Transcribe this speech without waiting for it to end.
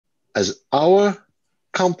as our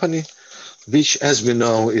company, which, as we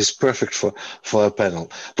know, is perfect for a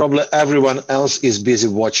panel. Probably everyone else is busy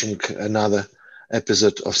watching another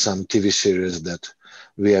episode of some TV series that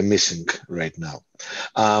we are missing right now.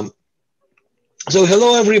 Um, so,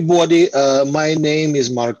 hello everybody. My name is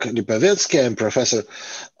Mark Lipovetsky. I'm professor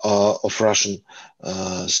of Russian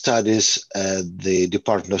studies at the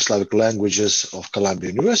Department of Slavic Languages of Columbia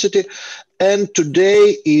University. And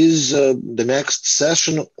today is the next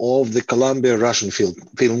session of the Columbia Russian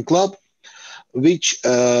Film Club, which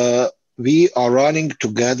we are running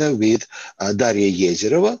together with Darya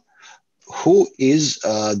Yezerova, who is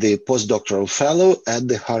the postdoctoral fellow at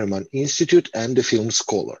the Harriman Institute and the film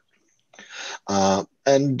scholar. I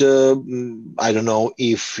don't know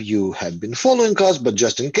if you have been following us, but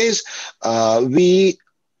just in case, we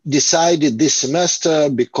decided this semester,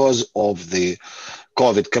 because of the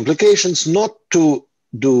COVID complications, not to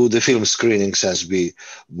do the film screenings as we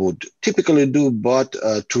would typically do, but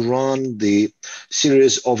to run the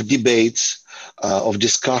series of debates, of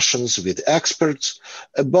discussions with experts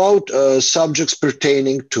about subjects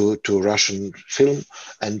pertaining to Russian film,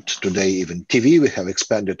 and today even TV. We have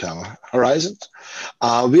expanded our horizons.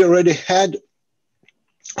 We already had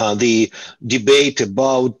the debate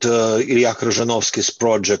about Ilya Kruzhanovsky's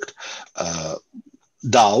project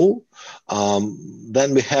DAO.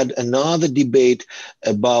 Then we had another debate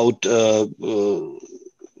about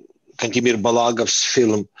Kantemir Balagov's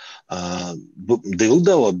film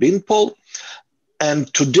Dildo or Beanpole.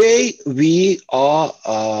 And today we are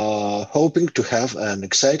hoping to have an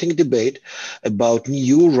exciting debate about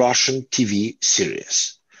new Russian TV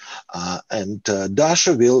series.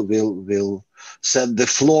 Dasha will set the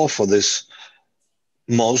floor for this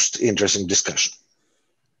most interesting discussion.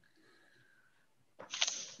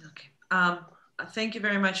 Thank you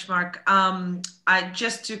very much, Mark.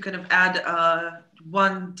 Just to kind of add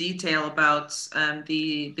one detail about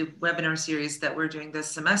the webinar series that we're doing this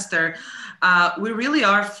semester, we really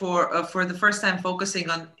are for the first time focusing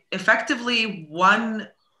on effectively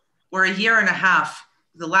a year and a half,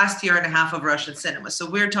 the last year and a half of Russian cinema. So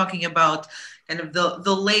we're talking about kind of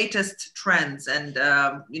the latest trends, and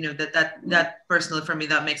that personally for me,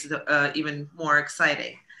 that makes it even more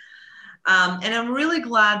exciting. And I'm really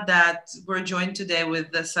glad that we're joined today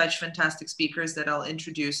with such fantastic speakers that I'll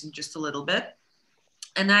introduce in just a little bit.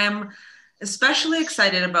 And I am especially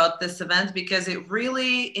excited about this event because it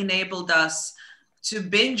really enabled us to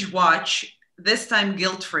binge watch, this time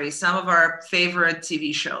guilt-free, some of our favorite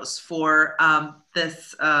TV shows for the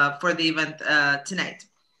event tonight.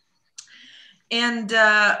 And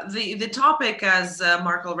the topic, as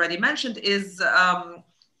Mark already mentioned, is a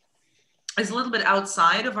little bit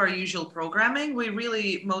outside of our usual programming. We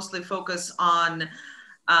really mostly focus on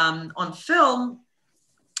film.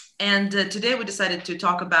 And today we decided to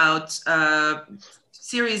talk about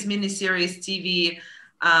series, miniseries, TV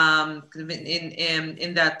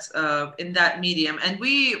in that medium. And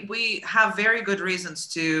we have very good reasons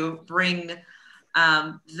to bring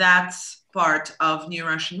that part of new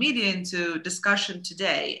Russian media into discussion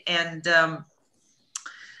today. And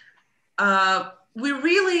we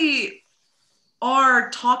really are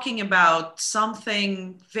talking about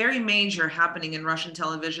something very major happening in Russian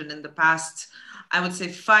television in the past, I would say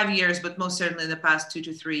 5 years, but most certainly in the past 2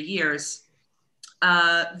 to 3 years.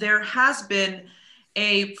 There has been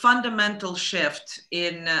a fundamental shift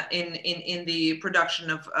in the production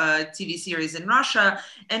of TV series in Russia,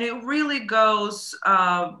 and it really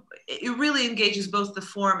it really engages both the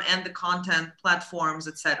form and the content platforms,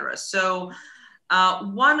 etc. So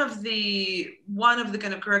one of the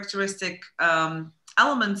kind of characteristic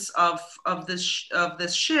elements of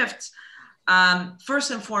this shift,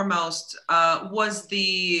 first and foremost, was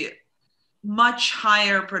the much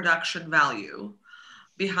higher production value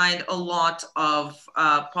behind a lot of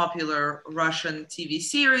popular Russian TV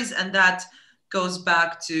series, and that goes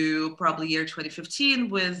back to probably year 2015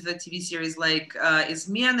 with the TV series like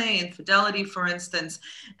Izmeny, Infidelity, for instance.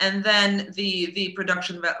 And then the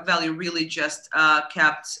production value really just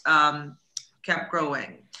kept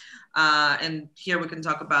growing. And here we can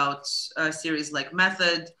talk about series like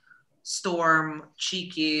Method, Shtorm,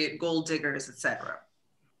 Chiki, Gold Diggers, etc.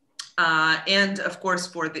 And of course,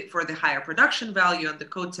 for the higher production value and the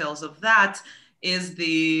coattails of that is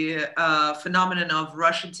the phenomenon of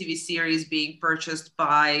Russian TV series being purchased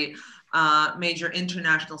by major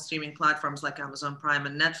international streaming platforms like Amazon Prime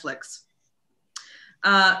and Netflix.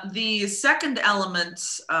 The second element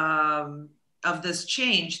of this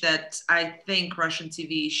change that I think Russian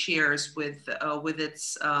TV shares with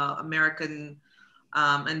its American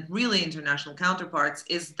and really international counterparts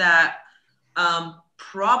is that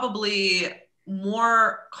probably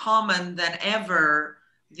more common than ever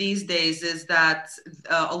these days is that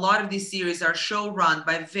a lot of these series are show run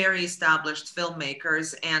by very established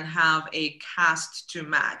filmmakers and have a cast to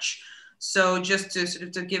match. So just to sort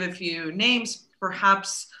of to give a few names,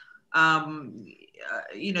 perhaps,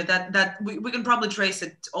 you know, that we can probably trace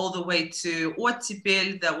it all the way to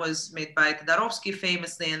Ottipel, that was made by Todorovsky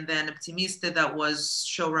famously, and then Optimiste, that was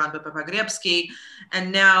showrun by Pogrebsky.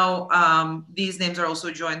 And now these names are also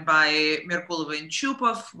joined by Merkulova and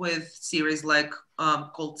Chupov with series like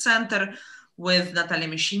Call Center, with Natalia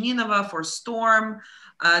Meschaninova for Shtorm,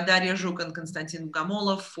 Darya, Zhuk, and Konstantin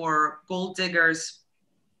Bogomolov for Gold Diggers.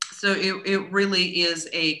 So it really is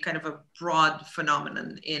a kind of a broad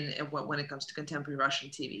phenomenon in when it comes to contemporary Russian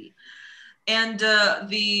TV. And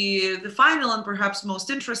the final and perhaps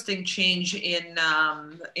most interesting change in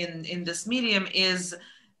this medium is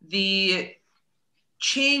the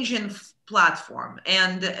change in platform,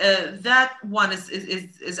 and that one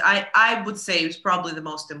is I would say is probably the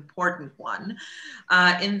most important one,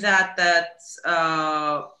 in that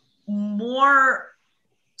more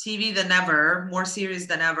TV than ever, more series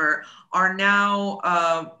than ever, are now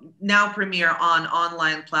premiere on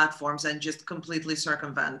online platforms and just completely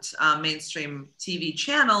circumvent mainstream TV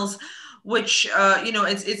channels, which you know,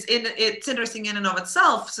 it's interesting in and of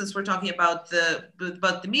itself, since we're talking about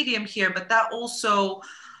the medium here, but that also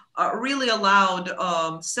really allowed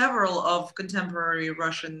several of contemporary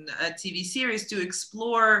Russian TV series to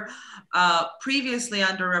explore previously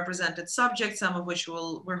underrepresented subjects, some of which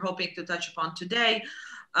we're hoping to touch upon today.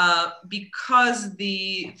 Because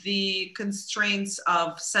the constraints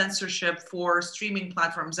of censorship for streaming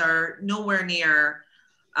platforms are nowhere near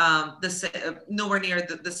the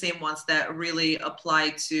same ones that really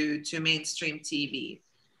apply to mainstream TV,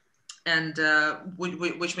 and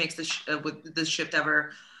which makes this shift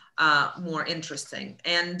ever more interesting.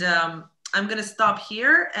 And I'm going to stop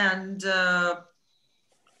here, and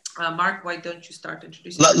Mark, why don't you start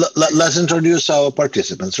introducing? Let's introduce our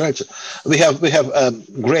participants, right? So we have a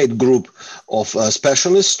great group of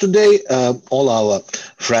specialists today, all our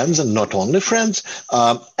friends and not only friends,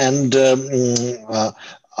 we'll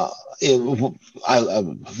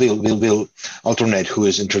alternate who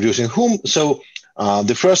is introducing whom. So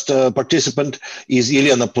the first participant is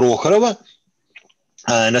Elena Prokhorova,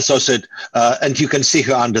 an associate, and you can see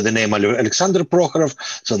her under the name Alexander Prokhorov.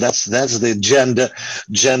 So that's the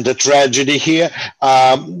gender tragedy here.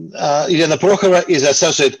 Elena Prokhorova is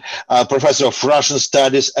associate professor of Russian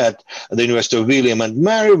studies at the University of William and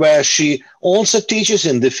Mary, where she also teaches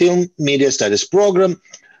in the film media studies program.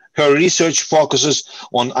 Her research focuses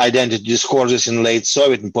on identity discourses in late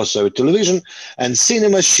Soviet and post-Soviet television and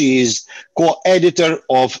cinema. She is co-editor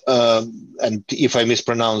of, and if I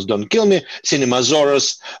mispronounce, don't kill me, Cinema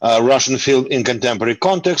Zoros, Russian film in contemporary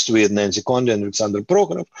context, with Nancy Conde and Alexander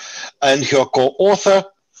Prokhorov, and her co-author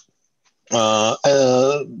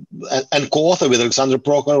with Alexander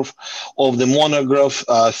Prokhorov of the monograph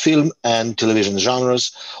Film and Television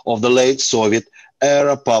Genres of the Late Soviet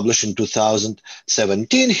Era, published in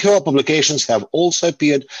 2017. Her publications have also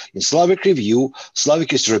appeared in Slavic Review,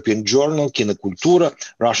 Slavic East European Journal, Kinokultura,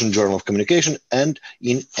 Russian Journal of Communication, and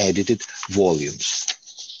in edited volumes.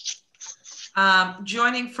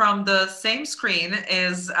 Joining from the same screen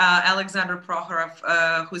is Alexander Prokhorov,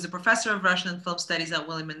 who is a professor of Russian and film studies at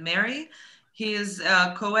William and Mary. He is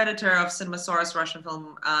co-editor of Cinema Soros, Russian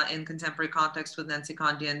film in contemporary context, with Nancy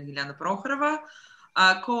Conde and Elena Prokhorova.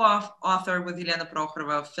 Co-author with Elena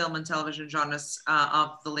Prokhorova of Film and Television Genres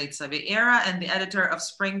of the Late Soviet Era, and the editor of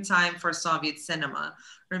Springtime for Soviet Cinema,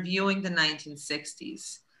 reviewing the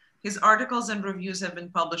 1960s. His articles and reviews have been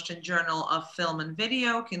published in Journal of Film and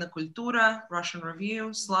Video, Kinokultura, Russian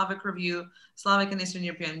Review, Slavic and Eastern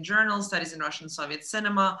European Journal, Studies in Russian Soviet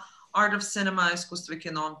Cinema, Art of Cinema, Искусство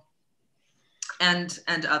кино, and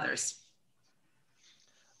others.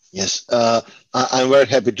 Yes, I'm very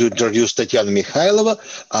happy to introduce Tatiana Mikhailova,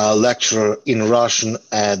 lecturer in Russian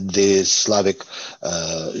at the Slavic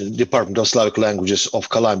Department of Slavic Languages of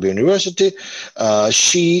Columbia University.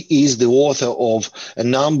 She is the author of a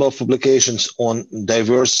number of publications on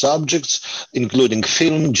diverse subjects, including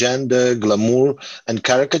film, gender, glamour, and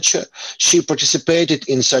caricature. She participated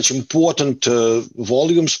in such important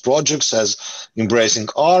volumes, projects as Embracing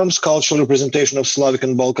Arms, Cultural Representation of Slavic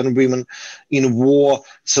and Balkan Women in War,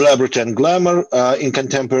 Celebrity and Glamour in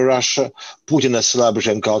Contemporary Russia, Putin as Celebrity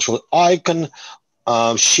and Cultural Icon.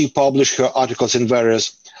 She published her articles in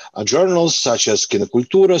various journals such as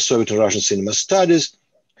Kinokultura, Soviet and Russian Cinema Studies,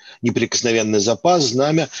 Неприкосновенный запас,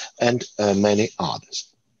 Знамя, and many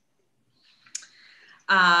others.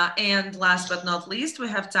 And last but not least, we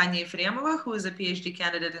have Tanya Efremova, who is a PhD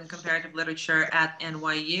candidate in comparative literature at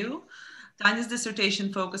NYU. Tanya's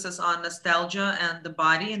dissertation focuses on nostalgia and the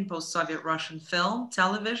body in post-Soviet Russian film,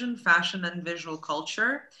 television, fashion, and visual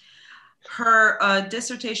culture. Her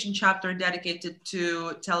dissertation chapter dedicated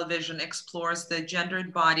to television explores the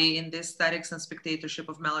gendered body in the aesthetics and spectatorship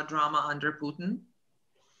of melodrama under Putin.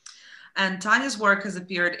 And Tanya's work has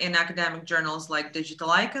appeared in academic journals like Digital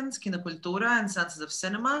Icons, Kinokultura, and Senses of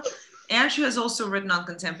Cinema. And she has also written on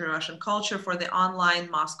contemporary Russian culture for the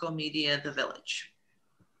online Moscow media, The Village.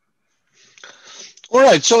 All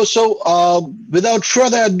right, so without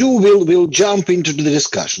further ado, we'll jump into the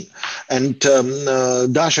discussion. And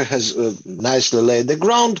Dasha has nicely laid the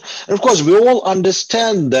ground. And of course, we all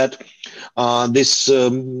understand that this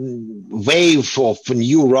wave of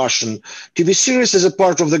new Russian TV series is a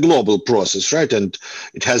part of the global process, right? And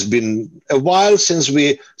it has been a while since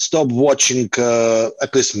we stopped watching,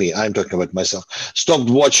 at least me, I'm talking about myself, stopped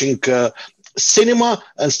watching cinema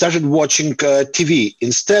and started watching TV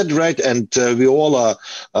instead, right? And we all are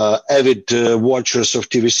avid watchers of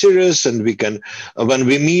TV series, and we can, when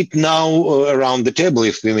we meet now around the table,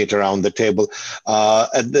 if we meet around the table,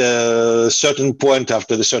 at a certain point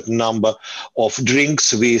after the certain number of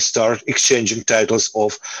drinks, we start exchanging titles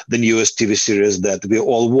of the newest TV series that we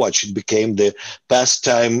all watch. It became the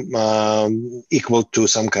pastime equal to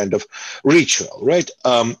some kind of ritual, right?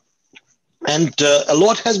 And a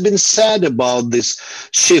lot has been said about this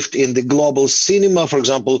shift in the global cinema. For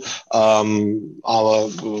example, our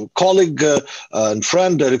colleague and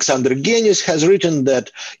friend Alexander has written that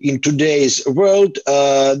in today's world,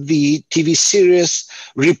 the TV series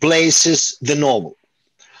replaces the novel.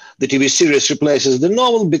 The TV series replaces the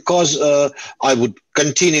novel because I would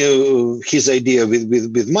continue his idea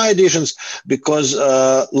with my additions, because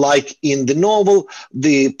like in the novel,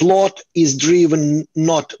 the plot is driven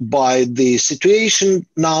not by the situation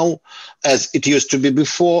now as it used to be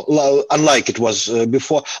before, unlike it was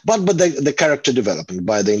before, but the character development,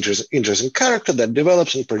 by the interesting character that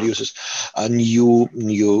develops and produces new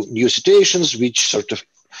situations which sort of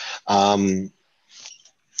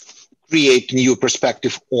create new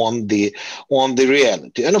perspective on the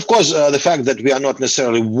reality. And of course, the fact that we are not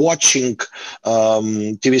necessarily watching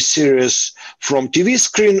TV series from TV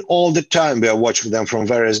screen all the time, we are watching them from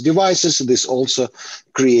various devices. This also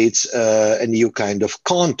creates a new kind of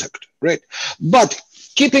contact, right? But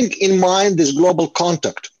keeping in mind this global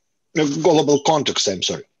context, I'm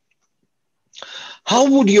sorry. How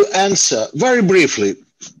would you answer, very briefly,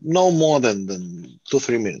 no more than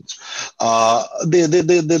 2-3 minutes,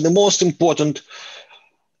 the most important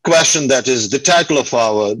question that is the title of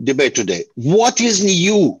our debate today? What is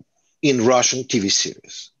new in Russian TV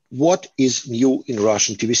series? What is new in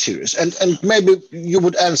Russian TV series? And maybe you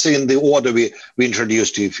would answer in the order we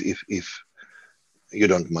introduced you, if you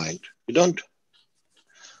don't mind. You don't?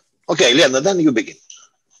 Okay, Lena, then you begin.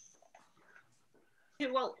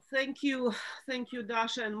 Well, thank you,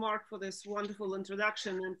 Dasha and Mark, for this wonderful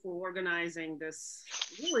introduction and for organizing this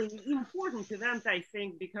really important event, I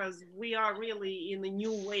think, because we are really in a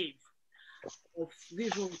new wave of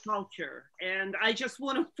visual culture. And I just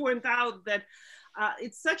want to point out that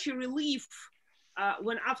it's such a relief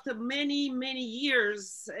when after many, many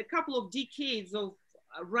years, a couple of decades of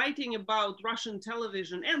writing about Russian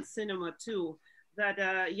television and cinema too,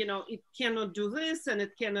 that, you know, it cannot do this and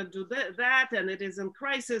it cannot do that, and it is in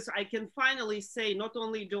crisis. I can finally say, not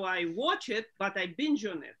only do I watch it, but I binge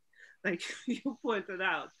on it, like you pointed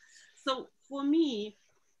out. So for me,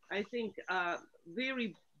 I think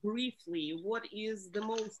very briefly, what is the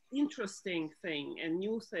most interesting thing and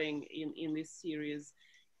new thing in this series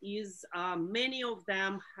is many of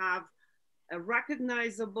them have a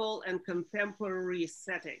recognizable and contemporary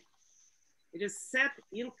setting. It is set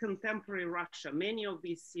in contemporary Russia, many of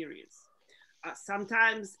these series.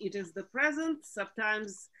 Sometimes it is the present,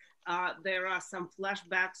 sometimes there are some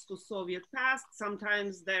flashbacks to Soviet past,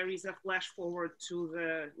 sometimes there is a flash forward to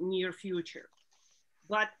the near future.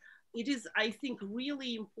 But it is, I think,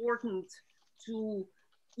 really important to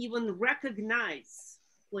even recognize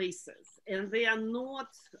places, and they are not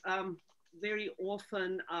very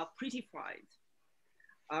often prettified.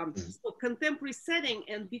 So contemporary setting,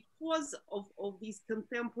 and because of these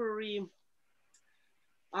contemporary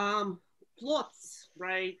plots,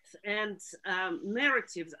 right, and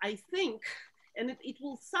narratives, I think, and it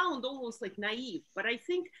will sound almost like naive, but I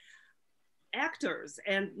think actors,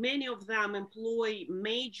 and many of them employ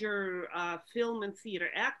major film and theater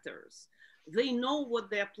actors, they know what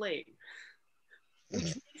they're playing,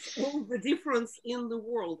 which makes all the difference in the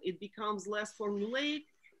world. It becomes less formulaic,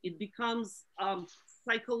 It becomes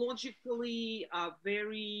psychologically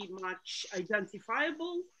very much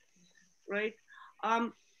identifiable, right?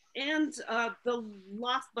 And the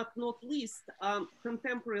last but not least,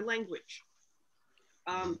 contemporary language.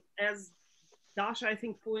 As Dasha, I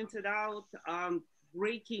think, pointed out,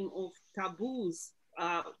 breaking of taboos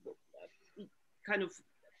kind of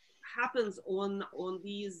happens on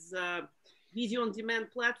these video on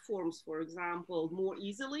demand platforms, for example, more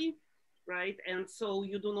easily, right? And so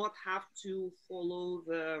you do not have to follow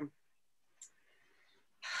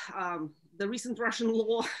the recent Russian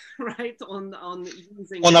law, right? On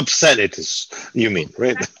using on obscenities, you mean,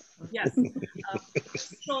 right? Yes.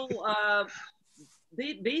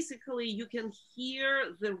 Basically, you can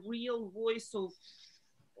hear the real voice of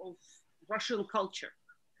Russian culture,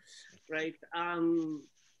 right?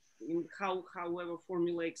 In however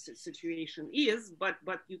formulaic situation is, but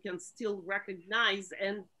you can still recognize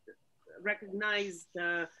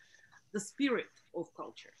the spirit of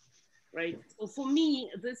culture, right? So for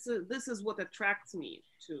me, this is what attracts me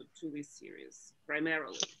to this series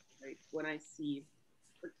primarily, right? When I see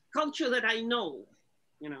the culture that I know,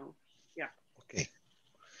 yeah. Okay.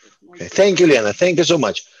 Okay. Thank you, Lena. Thank you so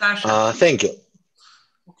much. Thank you.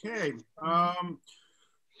 Okay.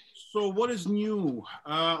 So what is new?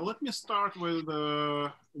 Let me start with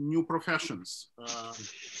new professions.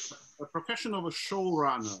 A profession of a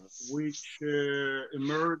showrunner, which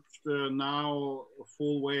emerged now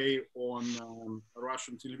full way on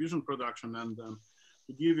Russian television production. And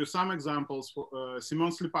to give you some examples,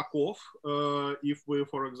 Semyon Slipakov, if we,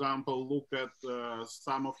 for example, look at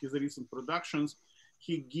some of his recent productions,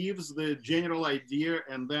 he gives the general idea,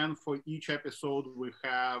 and then for each episode we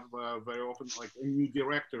have very often like a new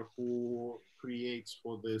director who creates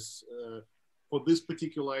for this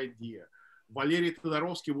particular idea. Valery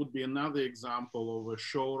Todorovsky would be another example of a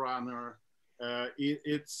showrunner.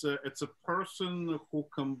 It's a person who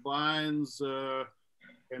combines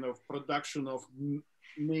kind of production of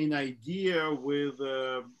main idea with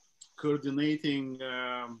coordinating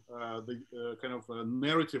the kind of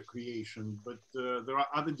narrative creation, but there are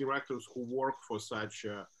other directors who work for such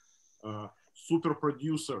a super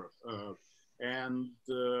producer, and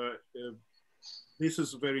this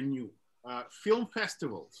is very new. Film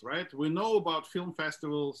festivals, right? We know about film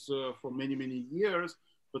festivals for many, many years,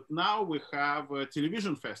 but now we have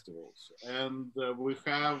television festivals, and we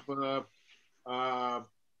have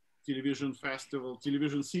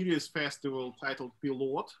television series festival titled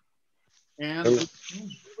Pilot. And we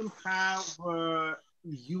even have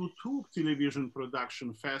YouTube television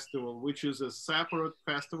production festival, which is a separate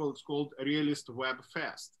festival. It's called Realist Web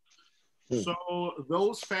Fest. So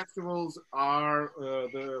those festivals are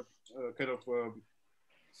the kind of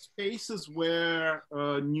spaces where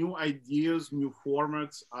new ideas, new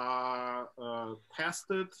formats are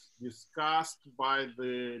tested, discussed by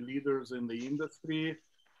the leaders in the industry,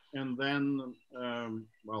 and then,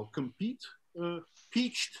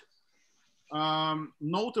 pitched.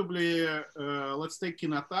 Notably, let's take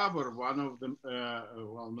Kinotabor, one of the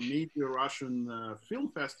major Russian film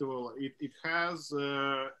festival. It has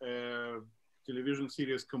a television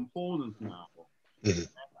series component now. Mm-hmm.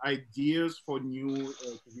 Ideas for new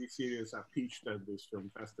TV series are pitched at this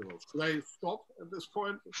film festival. Should I stop at this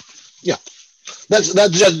point? Yeah. That's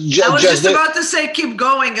just. I was just about to say keep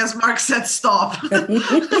going, as Mark said stop. You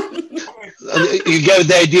gave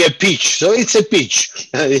the idea pitch, so it's a pitch.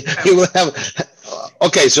 You will have.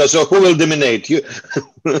 Okay, so who will dominate you?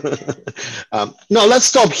 No, let's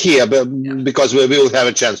stop here because we will have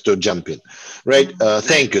a chance to jump in, right?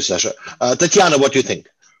 Thank you, Sasha. Tatiana, what do you think?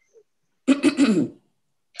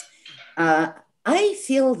 I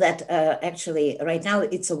feel that actually right now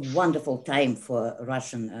it's a wonderful time for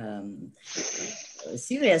Russian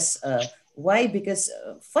series. Why? Because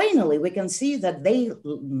finally we can see that they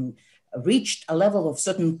reached a level of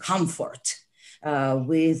certain comfort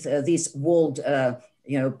with this world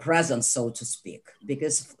presence, so to speak.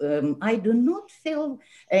 Because I do not feel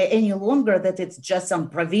any longer that it's just some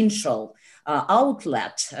provincial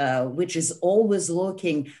outlet which is always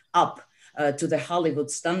looking up to the Hollywood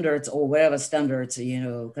standards or wherever standards,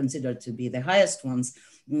 considered to be the highest ones,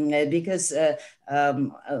 because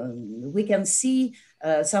we can see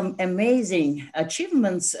some amazing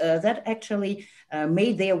achievements that actually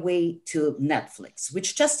made their way to Netflix,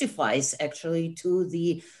 which justifies actually to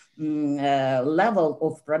the level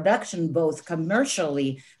of production, both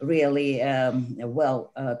commercially really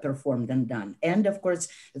well performed and done. And of course,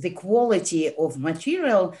 the quality of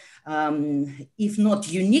material, if not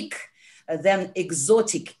unique, then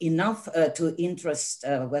exotic enough to interest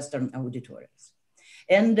Western auditories.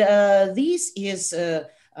 And this is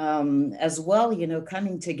as well,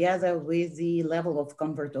 coming together with the level of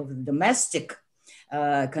comfort of the domestic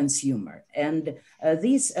consumer. And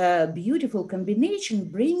this beautiful combination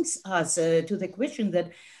brings us to the question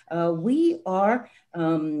that we are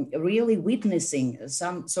really witnessing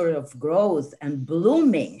some sort of growth and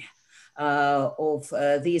blooming of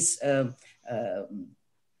this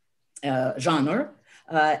genre.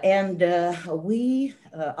 And we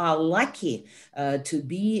are lucky to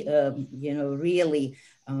be, really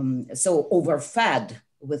so overfed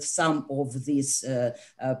with some of these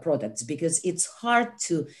products, because it's hard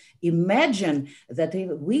to imagine that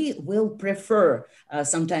we will prefer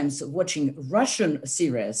sometimes watching Russian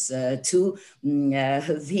series to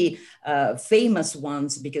the famous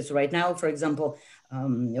ones, because right now, for example,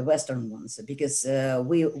 Western ones, because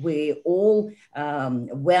we all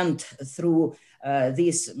went through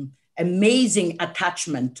this amazing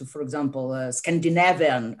attachment to, for example,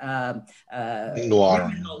 Scandinavian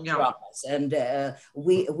noir dramas, and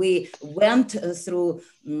we went through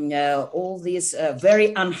all this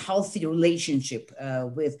very unhealthy relationship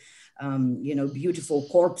with beautiful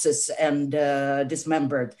corpses and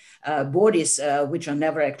dismembered bodies, which are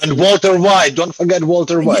never actually. And Walter White, don't forget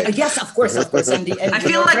Walter White. Yes, of course. And I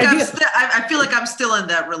feel like I'm still in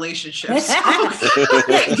that relationship. So.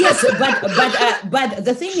 Yes, but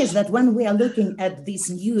the thing is that when we are looking at these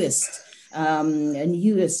newest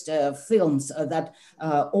films that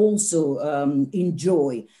also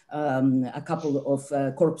enjoy a couple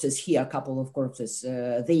of corpses here, a couple of corpses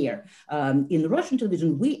there. In Russian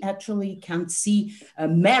television, we actually can see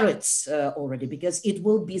merits already, because it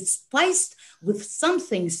will be spiced with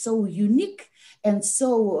something so unique and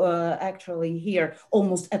so actually here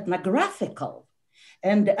almost ethnographical.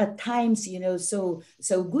 And at times, so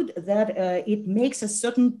good that it makes a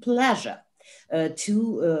certain pleasure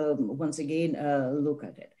to once again look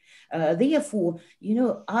at it. Therefore,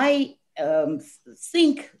 I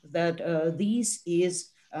think that this is,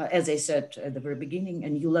 as I said at the very beginning, a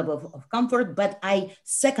new level of comfort, but I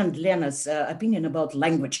second Lena's opinion about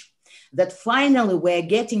language, that finally we're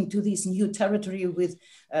getting to this new territory with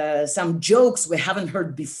some jokes we haven't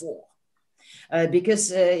heard before.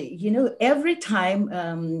 Because, every time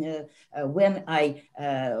when I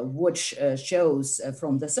watch shows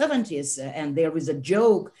from the 70s and there is a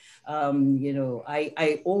joke,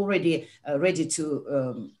 I already ready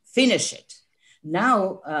to finish it.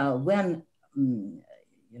 Now, when,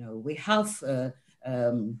 we have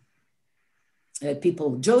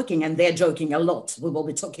people joking, and they're joking a lot. We will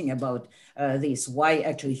be talking about this, why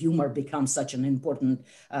actually humor becomes such an important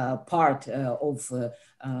part of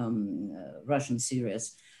Russian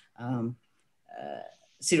serials.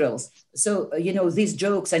 So, these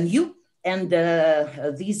jokes are new, and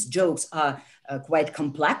these jokes are quite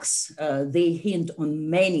complex. They hint on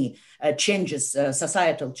many changes,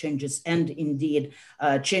 societal changes, and indeed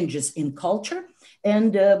changes in culture.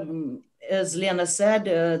 And as Lena said,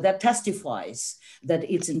 that testifies that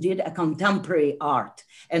it's indeed a contemporary art,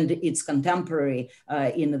 and it's contemporary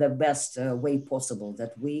in the best way possible,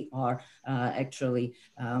 that we are actually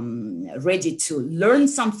ready to learn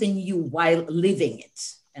something new while living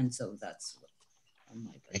it. And so that's what on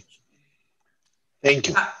my page. Thank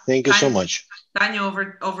you. Thank you so much. Tanya,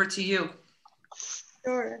 over to you.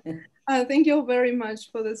 Sure. Thank you all very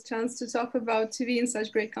much for this chance to talk about TV in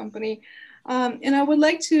such great company. And I would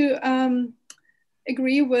like to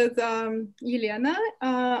agree with Elena,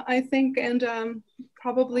 I think, and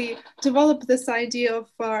probably develop this idea of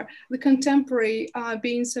the contemporary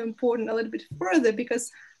being so important a little bit further,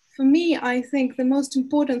 because for me, I think the most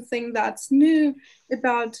important thing that's new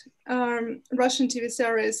about Russian TV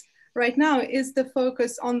series right now is the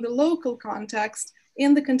focus on the local context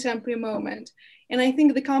in the contemporary moment. And I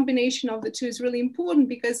think the combination of the two is really important,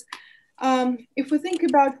 because if we think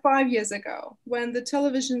about 5 years ago, when the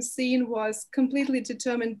television scene was completely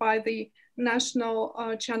determined by the national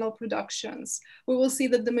channel productions, we will see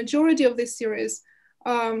that the majority of this series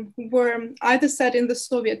were either set in the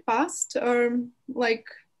Soviet past, like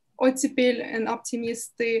Otsepel and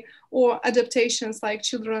Optimisty, or adaptations like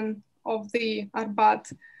Children of the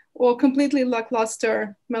Arbat, or completely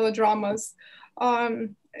lackluster melodramas.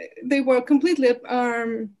 They were completely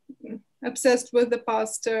obsessed with the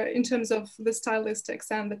past in terms of the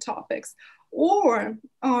stylistics and the topics. Or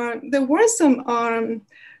there were some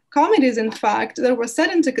comedies, in fact, that were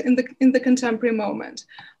set in the contemporary moment.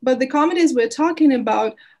 But the comedies we're talking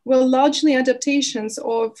about were largely adaptations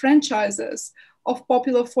or franchises of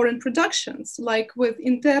popular foreign productions, like with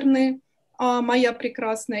Interny, Моя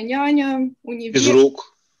прекрасная няня, Univers.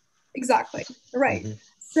 Exactly, right. Mm-hmm.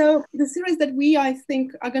 So the series that we, I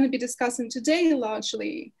think, are going to be discussing today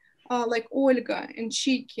largely like Olga and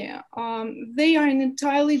Chiki, they are an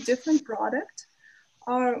entirely different product,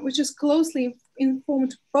 which is closely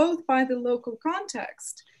informed both by the local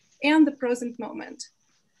context and the present moment.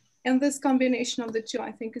 And this combination of the two,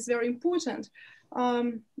 I think, is very important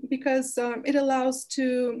because it allows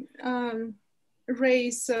to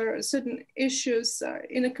raise certain issues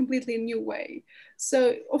in a completely new way.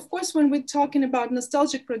 So, of course, when we're talking about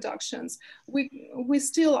nostalgic productions, we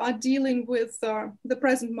still are dealing with the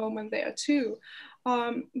present moment there too.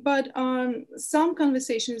 But some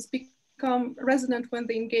conversations become resonant when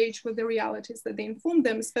they engage with the realities that they inform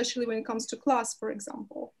them, especially when it comes to class, for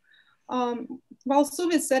example. While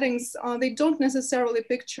Soviet settings, they don't necessarily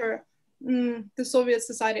picture the Soviet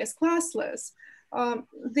society as classless.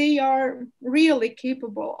 They are really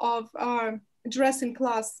capable of addressing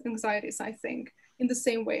class anxieties, I think, in the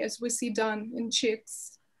same way as we see done in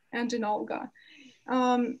Chicks and in Olga.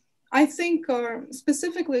 I think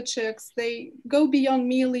specifically Chicks, they go beyond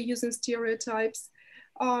merely using stereotypes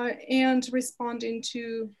and responding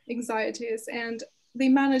to anxieties, and they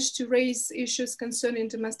manage to raise issues concerning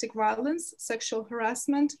domestic violence, sexual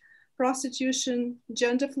harassment, prostitution,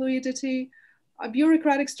 gender fluidity,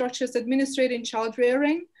 bureaucratic structures administrating child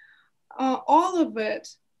rearing. All of it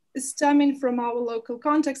is stemming from our local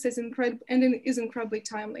context and is incredibly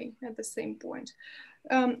timely at the same point.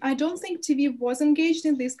 I don't think TV was engaged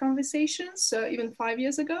in these conversations even 5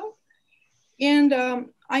 years ago. And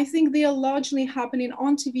I think they are largely happening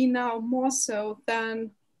on TV now more so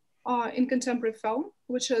than in contemporary film,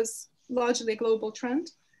 which is largely a global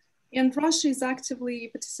trend. And Russia is actively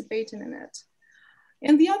participating in it.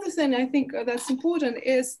 And the other thing I think that's important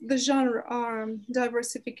is the genre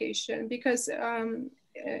diversification, because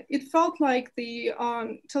it felt like the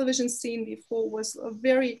television scene before was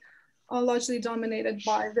very largely dominated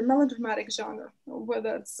by the melodramatic genre,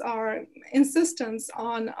 whether it's our insistence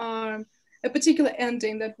on a particular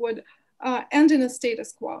ending that would end in a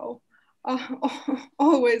status quo,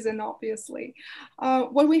 always and obviously.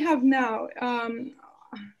 What we have now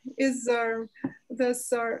is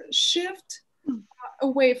this shift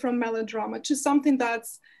away from melodrama to something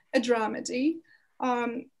that's a dramedy,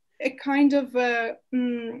 a kind of a,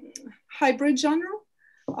 hybrid genre,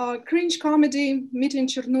 cringe comedy meeting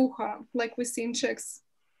Chernucha, like we see in Chicks,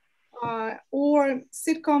 or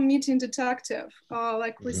sitcom meeting detective,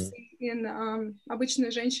 like we see in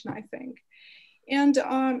Обычная женщина, I think. And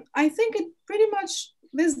I think it pretty much,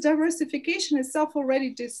 this diversification itself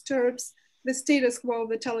already disturbs the status quo of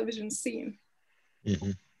the television scene.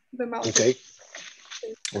 Okay.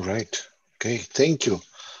 All right. Okay. Thank you.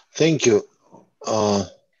 Thank you. So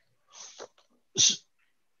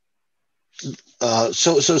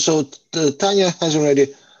Tanya has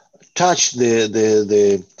already touched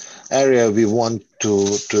the area we want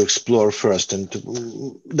to explore first, and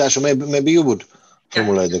Dasha, maybe you would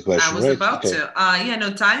formulate the question. I was about to.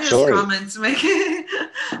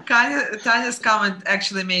 Tanya's comment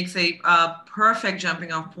actually makes a perfect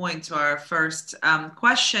jumping off point to our first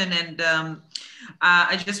question, and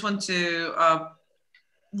I just want to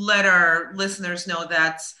let our listeners know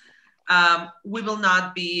that we will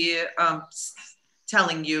not be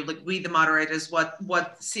telling you, like we the moderators,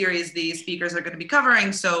 what series the speakers are going to be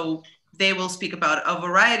covering. So they will speak about a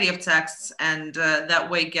variety of texts, and that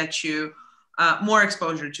way get you more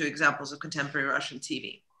exposure to examples of contemporary Russian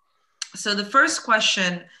TV. So the first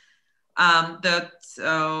question that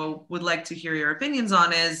would like to hear your opinions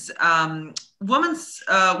on is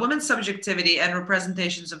women's subjectivity and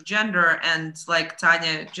representations of gender, and like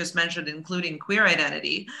Tanya just mentioned, including queer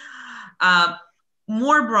identity,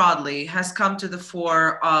 more broadly has come to the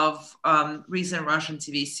fore of recent Russian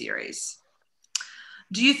TV series.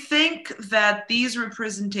 Do you think that these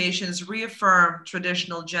representations reaffirm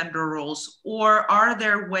traditional gender roles, or are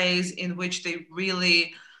there ways in which they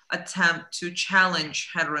really attempt to challenge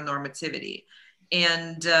heteronormativity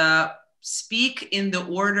and speak in the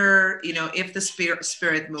order, if the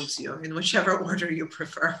spirit moves you, in whichever order you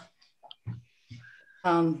prefer?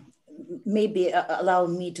 Maybe allow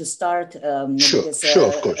me to start. Sure, because,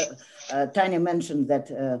 of course. Tanya mentioned that,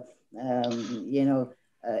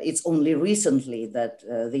 it's only recently that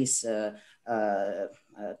these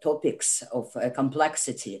topics of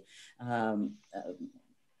complexity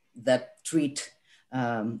that treat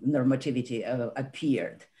normativity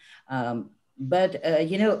appeared. But,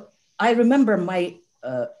 I remember my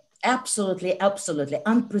absolutely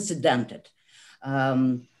unprecedented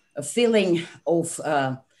feeling of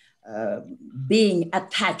being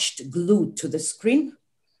attached, glued to the screen,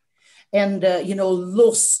 and,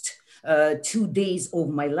 lost 2 days of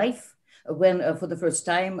my life when for the first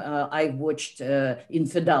time I watched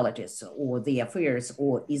Infidelities or The Affairs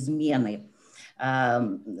or Izmeny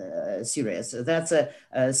series. That's a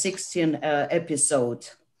 16 episode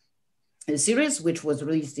series which was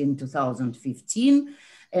released in 2015.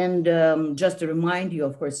 And just to remind you,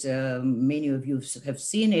 of course, many of you have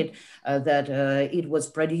seen it, that it was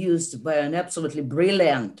produced by an absolutely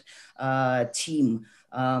brilliant team.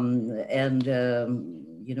 You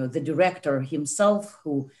know, the director himself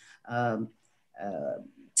who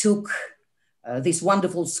took this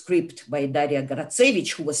wonderful script by Darya,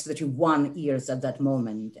 who was 31 years at that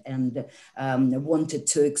moment, and wanted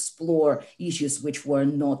to explore issues which were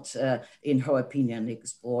not, in her opinion,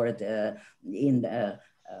 explored in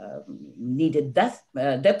needed depth.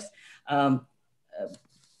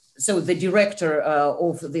 So the director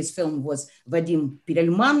of this film was Vadim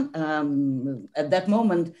Perelman, at that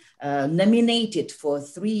moment nominated for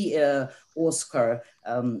 3 Oscar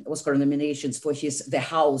nominations for his The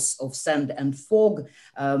House of Sand and Fog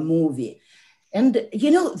movie. And,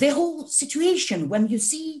 you know, the whole situation when you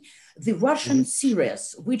see the Russian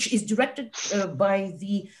series, which is directed by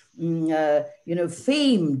the, you know,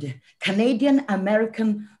 famed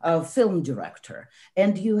Canadian-American film director.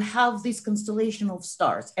 And you have this constellation of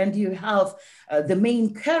stars, and you have the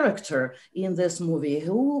main character in this movie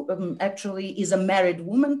who actually is a married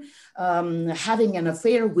woman having an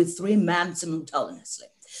affair with 3 men simultaneously.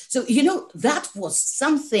 So, you know, that was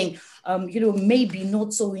something, you know, maybe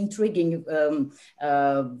not so intriguing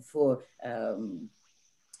for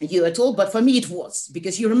you at all, but for me it was,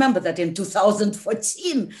 because you remember that in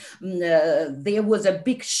 2014 there was a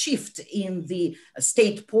big shift in the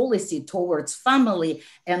state policy towards family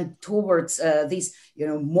and towards these, you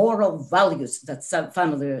know, moral values that some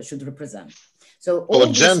family should represent. So all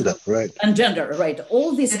gender, right? And gender, right?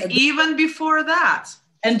 All this, and even before that.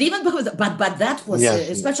 And even because, but that was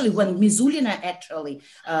especially when Mizulina actually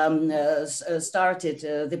started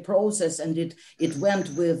the process, and it went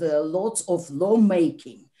with lots of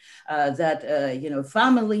lawmaking. That you know,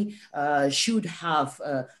 family should have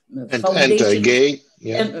foundation, gay,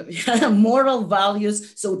 and moral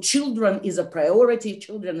values. So children is a priority.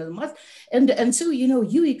 Children is a must, and so, you know,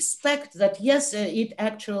 you expect that yes, it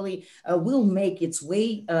actually will make its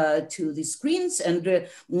way to the screens, and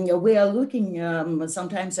we are looking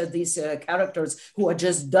sometimes at these characters who are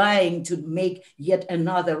just dying to make yet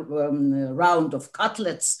another round of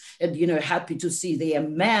cutlets, and, you know, happy to see their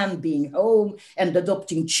man being home and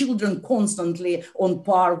adopting children constantly on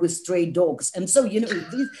par with stray dogs. And so, you know,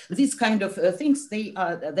 these kind of things,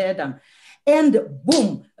 they're done. And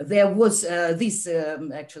boom, there was this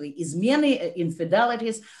actually Izmeny,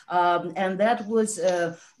 Infidelities, and that was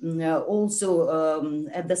also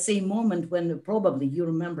at the same moment when probably you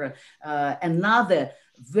remember another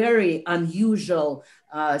very unusual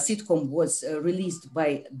sitcom was released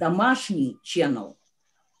by Domashny channel.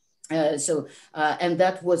 And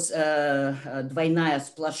that was Dvойная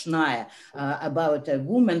Sploshnaya, about a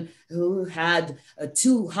woman who had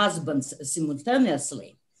 2 husbands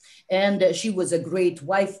simultaneously. And she was a great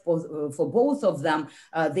wife for both of them.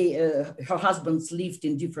 Her husbands lived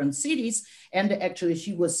in different cities, and actually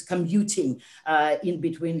she was commuting in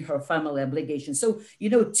between her family obligations. So, you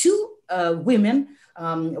know, 2 women,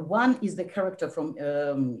 one is the character from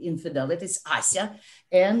Infidelities, Ася,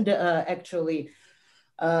 and actually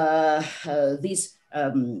this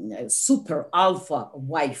super alpha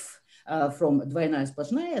wife from Dvойная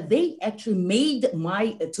Sploshnaya, they actually made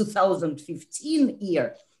my 2015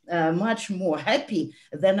 year much more happy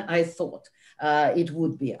than I thought it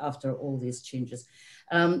would be after all these changes.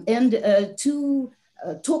 And to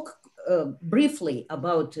talk briefly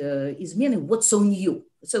about Izmeny, what's so new?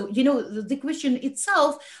 So, you know, the question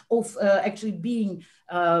itself of actually being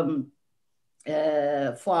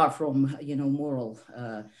far from, you know, moral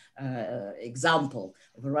example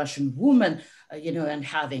of a Russian woman, you know, and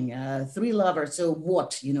having 3 lovers. So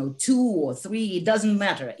what, you know, 2 or 3, it doesn't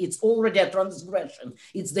matter. It's already a transgression.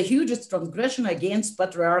 It's the hugest transgression against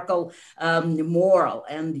patriarchal moral.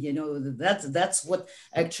 And, you know, that's what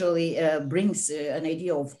actually brings an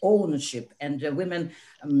idea of ownership and women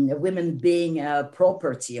being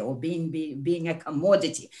property, or being a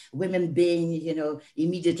commodity, women being, you know,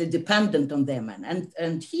 immediately dependent on them.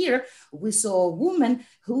 And here we saw a woman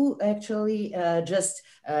who actually just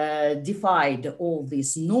defied all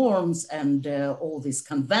these norms and all these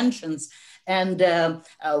conventions, and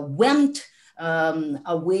went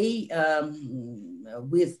away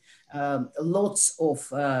with lots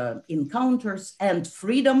of encounters and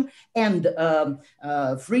freedom,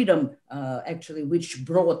 actually, which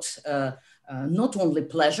brought not only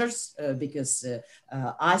pleasures, because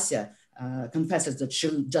Ася confesses that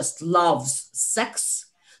she just loves sex.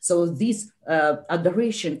 So this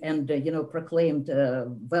adoration and proclaimed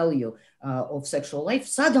value of sexual life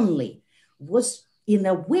suddenly was in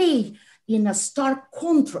a way in a stark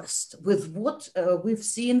contrast with what we've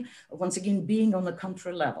seen once again being on a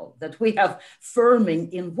country level, that we have firming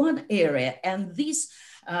in one area and this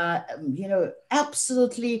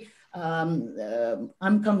absolutely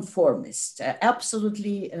unconformist,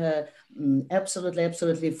 absolutely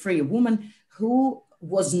free woman who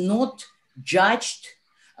was not judged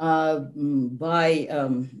by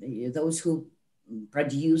those who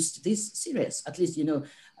produced this series. At least,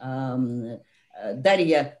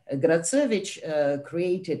 Darya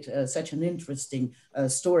created such an interesting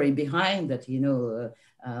story behind that,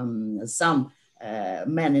 some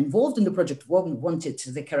men involved in the project wanted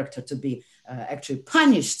the character to be actually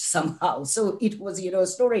punished somehow. So it was, a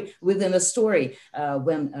story within a story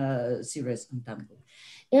when series untangled.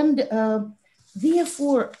 And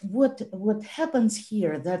therefore, what happens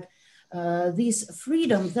here that this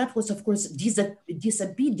freedom, that was, of course,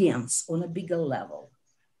 disobedience on a bigger level,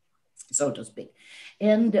 so to speak.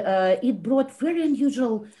 And it brought very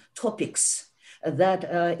unusual topics that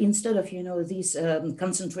instead of, this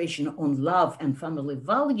concentration on love and family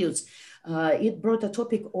values, it brought a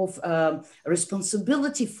topic of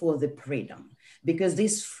responsibility for the freedom, because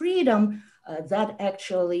this freedom that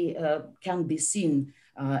actually can be seen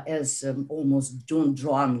as almost Don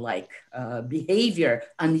Juan-like behavior,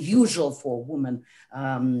 unusual for women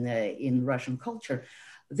in Russian culture.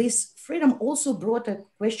 This freedom also brought a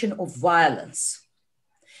question of violence.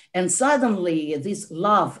 And suddenly this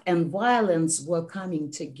love and violence were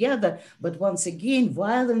coming together. But once again,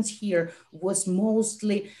 violence here was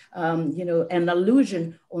mostly, an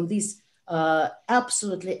allusion on this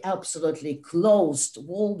absolutely closed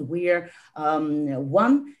world where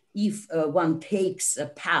if one takes a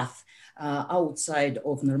path outside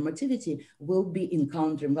of normativity, will be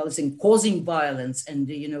encountering violence and causing violence and,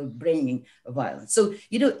 bringing violence. So,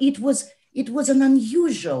 it was an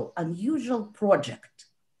unusual project.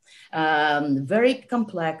 Very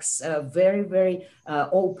complex, very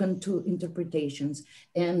open to interpretations.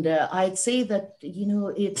 And I'd say that,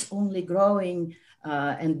 it's only growing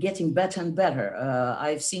and getting better and better.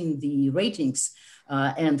 I've seen the ratings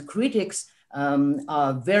and critics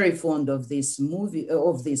are very fond of this movie,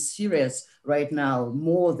 of this series right now,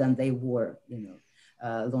 more than they were,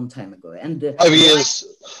 a long time ago. And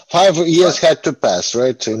 5 years had to pass,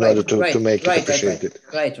 right, in order to make it appreciated.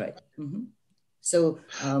 Right. Mm-hmm. So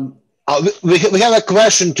we have a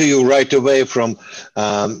question to you right away from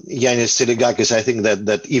Yanis Siligakis. I think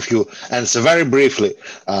that if you answer very briefly,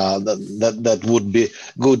 that would be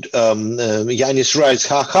good. Yanis writes,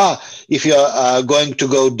 haha, if you're going to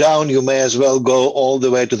go down, you may as well go all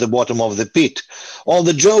the way to the bottom of the pit. All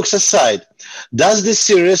the jokes aside, does this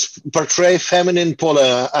series portray feminine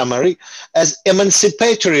polyamory as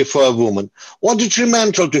emancipatory for a woman or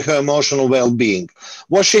detrimental to her emotional well-being?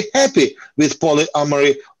 Was she happy with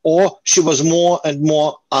polyamory, or she was more and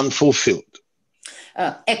more unfulfilled?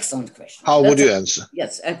 Excellent question. How would you answer?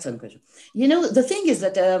 Yes, excellent question. The thing is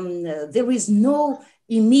that there is no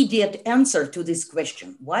immediate answer to this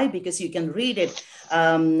question. Why? Because you can read it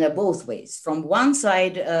both ways. From one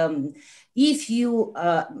side, if you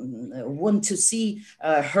want to see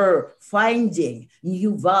her finding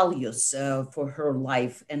new values for her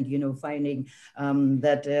life and, finding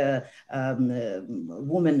that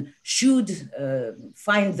woman should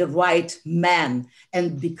find the right man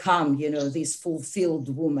and become, this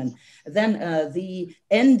fulfilled woman, then the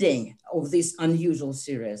ending of this unusual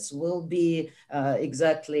series will be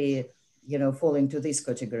exactly, fall into this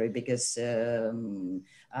category, because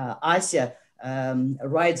Asya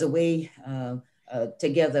rides away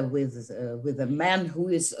together with a man who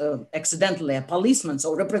is accidentally a policeman,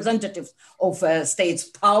 so representative of state's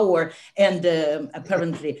power, and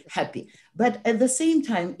apparently happy. But at the same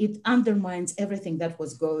time, it undermines everything that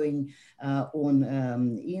was going on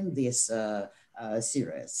in this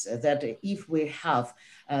series. That if we have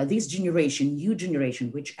this generation, new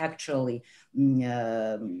generation, which actually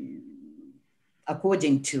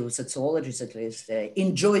according to sociologists at least,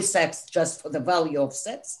 enjoy sex just for the value of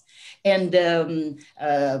sex, and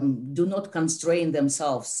do not constrain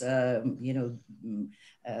themselves,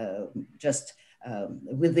 just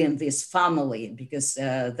within this family, because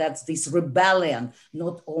that's this rebellion,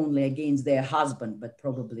 not only against their husband, but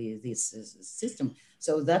probably this system.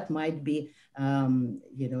 So that might be,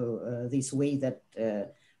 this way that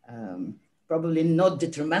probably not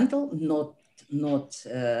detrimental, not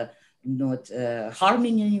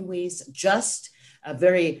harming in any ways, just a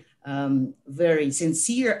very, very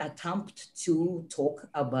sincere attempt to talk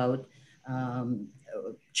about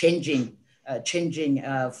changing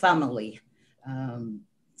family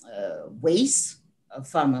ways,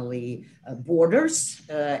 family borders,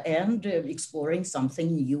 and exploring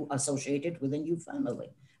something new associated with a new family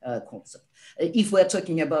concept. If we're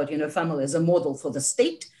talking about, family as a model for the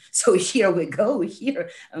state, so here we go. Here,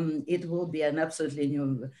 it will be an absolutely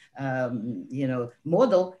new,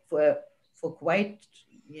 model for quite,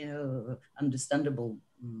 understandable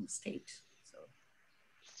state. So.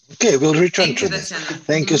 Okay, we'll return to this.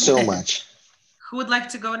 Thank you so much. Who would like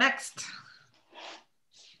to go next?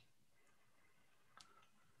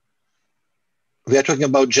 We are talking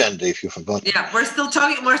about gender, if you forgot. Yeah, we're still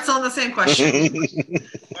talking. We're still on the same question.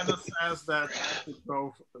 Anna says that I should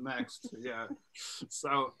go next. Yeah.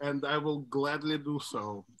 So, and I will gladly do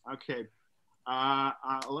so. Okay.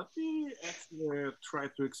 Let me actually try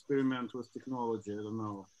to experiment with technology. I don't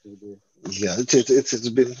know. Maybe. Yeah,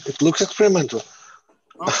 it looks experimental. Okay.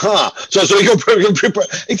 Aha! So you're prepared.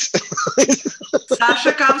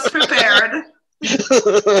 Sasha comes prepared.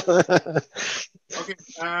 Okay,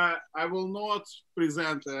 I will not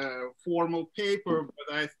present a formal paper, but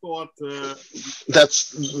I thought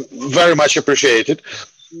that's very much appreciated.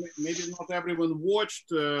 Maybe not everyone watched,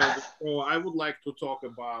 so I would like to talk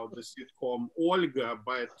about the sitcom Olga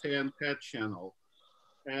by TNT channel.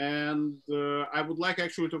 And I would like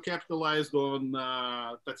actually to capitalize on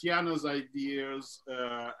Tatiana's ideas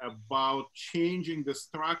about changing the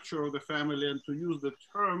structure of the family, and to use the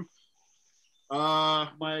term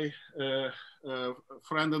my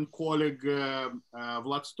friend and colleague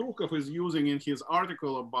Vlad Strukov is using in his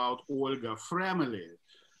article about Olga, family,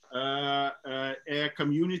 a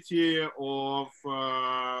community of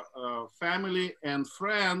family and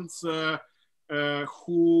friends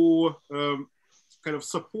who kind of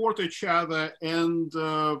support each other and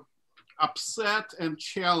upset and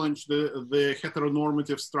challenge the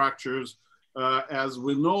heteronormative structures as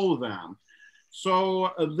we know them.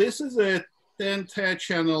 So this is a TNT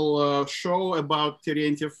channel show about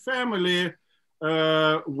Terentiev family,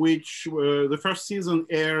 which the first season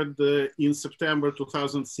aired in September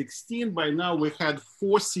 2016. By now we had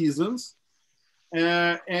 4 seasons,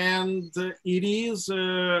 and it is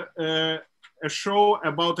a show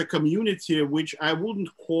about a community which I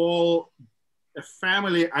wouldn't call a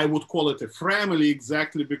family, I would call it a family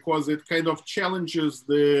exactly, because it kind of challenges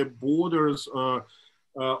the borders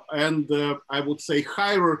and I would say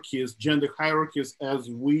hierarchies, gender hierarchies as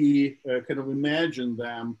we kind of imagine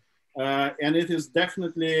them. And it is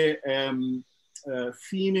definitely a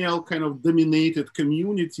female kind of dominated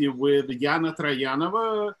community with Yana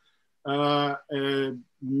Troyanova, a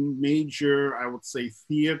major, I would say,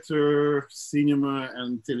 theater, cinema,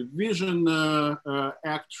 and television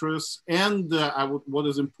actress, and what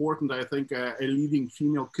is important, I think, a leading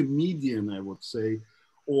female comedian, I would say,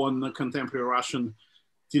 on contemporary Russian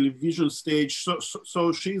television stage.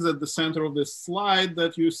 So she's at the center of this slide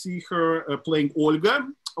that you see her playing Olga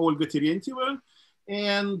Terentieva.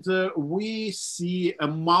 And we see a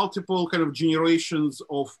multiple kind of generations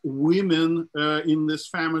of women in this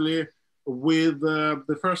family, with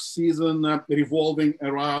the first season revolving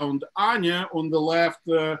around Anya on the left,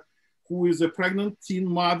 who is a pregnant teen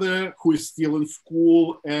mother who is still in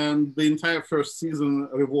school, and the entire first season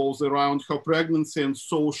revolves around her pregnancy and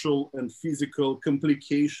social and physical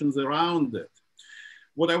complications around it.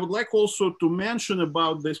 What I would like also to mention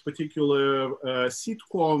about this particular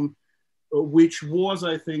sitcom, which was,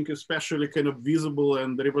 I think, especially kind of visible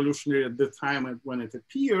and revolutionary at the time when it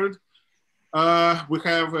appeared, we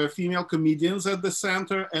have female comedians at the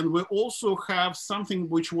center, and we also have something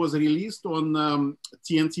which was released on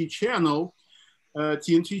TNT channel.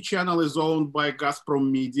 TNT channel is owned by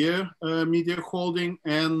Gazprom Media Holding,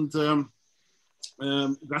 and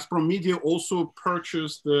Gazprom Media also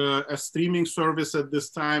purchased a streaming service at this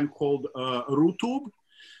time called RuTube.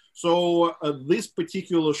 So this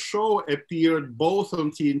particular show appeared both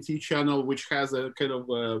on TNT channel, which has a kind of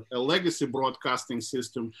a legacy broadcasting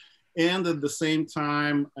system, and at the same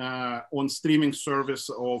time on streaming service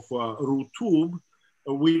of RuTube,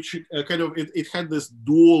 which kind of, it had this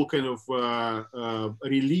dual kind of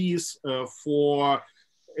release for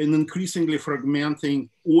an increasingly fragmenting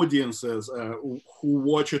audiences who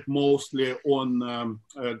watch it mostly on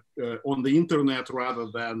the internet rather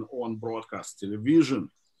than on broadcast television.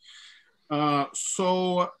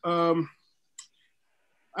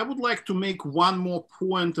 I would like to make one more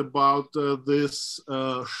point about this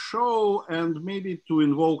show, and maybe to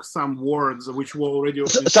invoke some words which were already...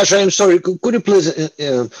 Sasha, I'm sorry, could you please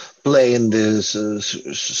play in this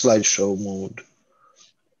slideshow mode?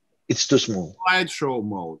 It's too small. Slideshow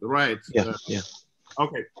mode, right. Yeah, yeah.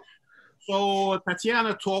 Okay. So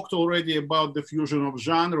Tatiana talked already about the fusion of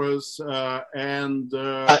genres and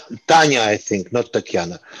Tanya, I think, not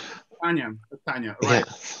Tatiana. Tanya, right?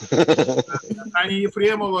 Yeah. Tanya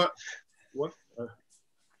Efremova, what?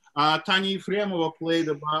 Tanya Efremova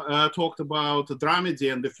talked about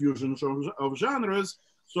dramedy and the fusion of genres.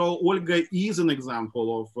 So Olga is an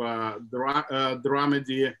example of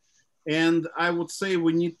dramedy. And I would say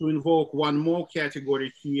we need to invoke one more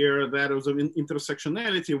category here, that is of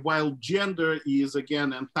intersectionality, while gender is,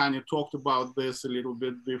 again, and Tanya talked about this a little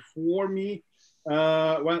bit before me.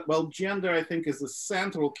 Well, gender, I think, is the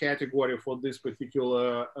central category for this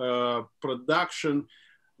particular production.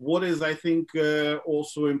 What is, I think,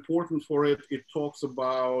 also important for it, it talks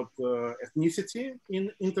about ethnicity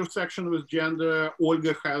in intersection with gender.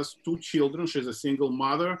 Olga has 2 children. She's a single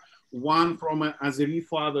mother, one from an Azeri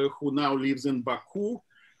father who now lives in Baku,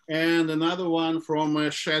 and another one from a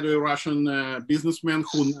shadowy Russian businessman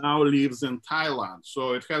who now lives in Thailand.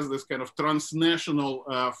 So it has this kind of transnational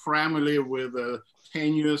family with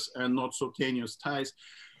tenuous and not so tenuous ties.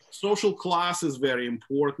 Social class is very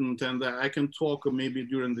important, and I can talk maybe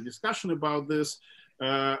during the discussion about this.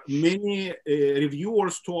 Many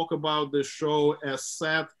reviewers talk about the show as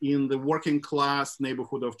set in the working class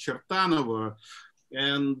neighborhood of Chertanovo.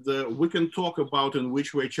 And we can talk about in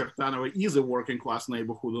which way Chertanovo is a working class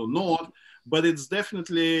neighborhood or not, but it's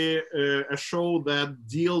definitely a show that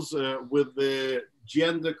deals with the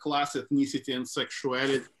gender, class, ethnicity, and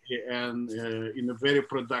sexuality, and in a very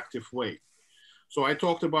productive way. So I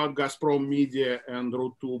talked about Gazprom Media and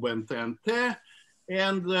Rutube and TNT.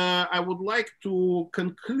 And I would like to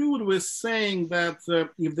conclude with saying that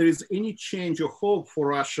if there is any change or hope for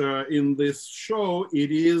Russia in this show,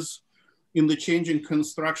 it is in the changing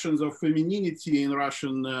constructions of femininity in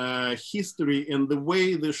Russian history. And the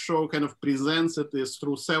way the show kind of presents it is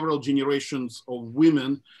through several generations of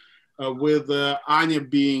women, with Anya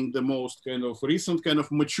being the most kind of recent kind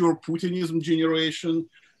of mature Putinism generation,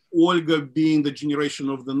 Olga being the generation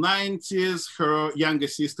of the 90s, her younger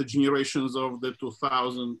sister generations of the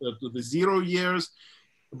 2000 to the 0 years.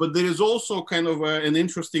 But there is also kind of an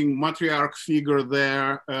interesting matriarch figure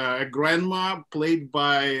there, a grandma played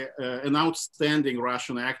by an outstanding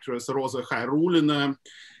Russian actress, Rosa Khairulina.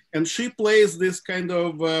 And she plays this kind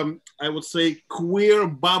of, I would say, queer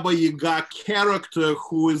Baba Yaga character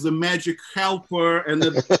who is a magic helper and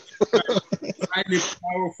a highly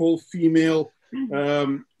powerful female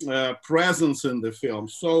presence in the film.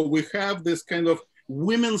 So we have this kind of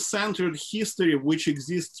women-centered history which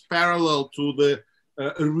exists parallel to the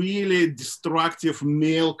really destructive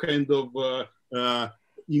male kind of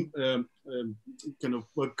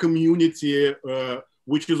community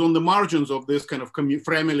which is on the margins of this kind of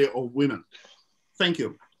family of women. Thank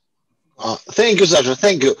you. Thank you, Sasha.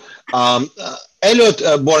 Thank you. Elliot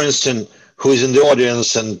Borenstein, who is in the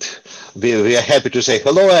audience, and we are happy to say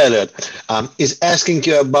hello, Elliot, is asking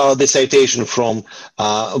you about the citation from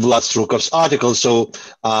Vlad Strukov's article. So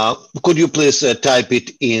could you please type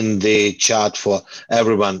it in the chat for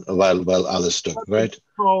everyone while others talk, right?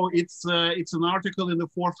 So it's an article in the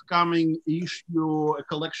forthcoming issue, a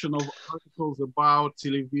collection of articles about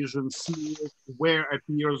television series, where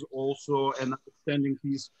appears also an outstanding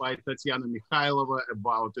piece by Tatiana Mikhailova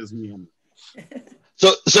about Izmeny.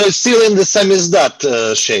 So it's still in the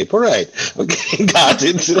samizdat shape, all right? Okay, got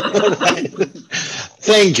it. Right.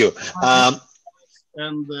 Thank you.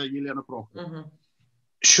 And Elena Prokhorova. Mm-hmm.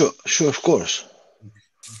 Sure, of course.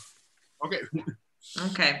 Okay.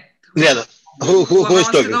 Okay. Lena, who is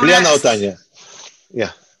talking? Lena or Tanya?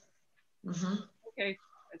 Yeah. Mm-hmm. Okay,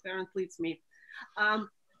 apparently it's me.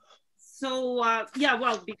 Yeah,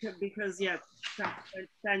 well, because yeah,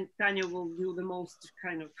 Tanya will do the most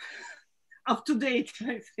kind of up-to-date,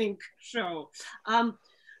 I think, show.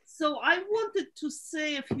 So I wanted to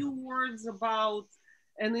say a few words about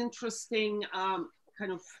an interesting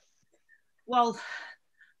kind of, well,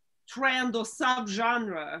 trend or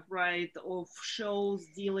subgenre, right, of shows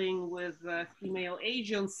dealing with female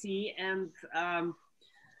agency, and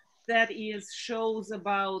that is shows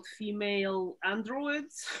about female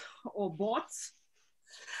androids or bots.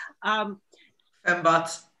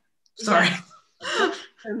 Fembots. Sorry. Yeah.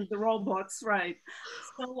 And the robots, right?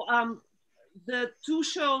 So the 2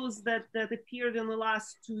 shows that appeared in the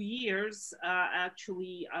last 2 years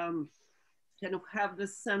actually kind of have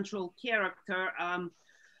this central character,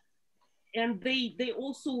 and they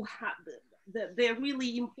also have, they're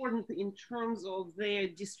really important in terms of their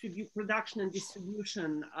production and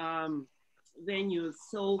distribution venues.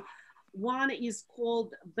 So one is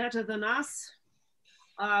called Better Than Us,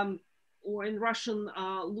 or in Russian,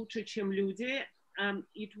 Лучше чем люди.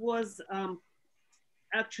 It was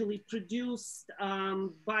actually produced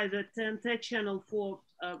by the TNT channel for,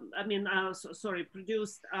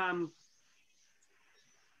 produced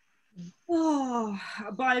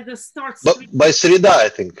by the Start But by Sreda, I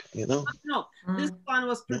think, you know. No, this one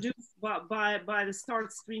was produced by the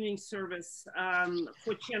Start streaming service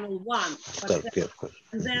for Channel 1.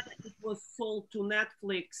 And then it was sold to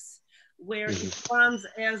Netflix, where it runs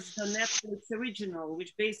as the Netflix original,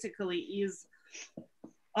 which basically is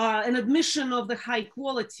an admission of the high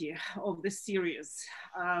quality of the series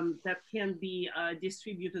that can be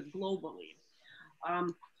distributed globally.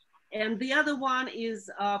 And the other one is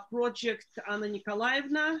Project Anna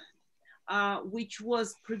Nikolaevna, which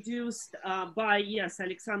was produced by, yes,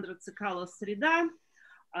 Alexander Sreda,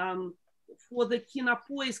 for the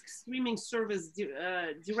Kinopoisk streaming service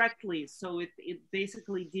directly. So it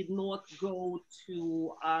basically did not go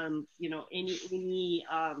to, any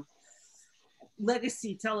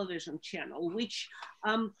legacy television channel, which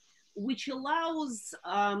allows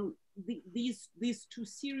these two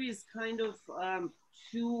series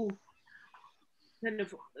to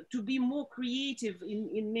be more creative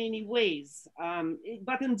in many ways,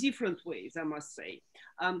 but in different ways, I must say.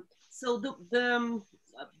 So the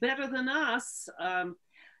Better Than Us,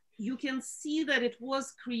 you can see that it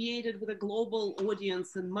was created with a global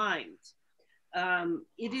audience in mind.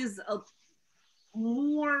 It is a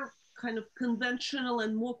more kind of conventional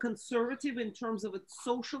and more conservative in terms of its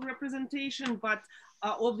social representation, but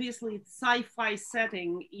obviously its sci-fi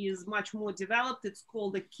setting is much more developed. It's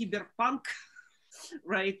called a cyberpunk,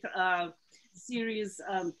 right? Series,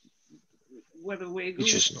 whether we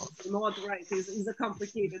agree or not, right, is a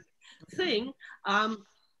complicated thing.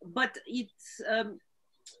 But it's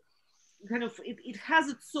it has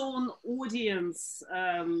its own audience,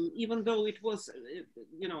 even though it was,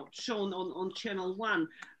 shown on Channel 1.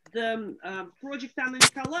 The Project Anna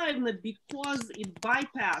Nikolaevna, because it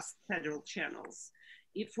bypassed federal channels,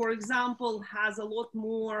 it, for example, has a lot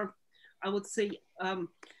more, I would say,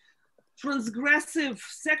 transgressive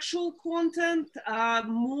sexual content,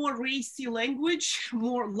 more racy language,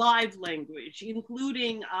 more live language,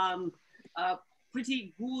 including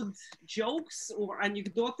pretty good jokes or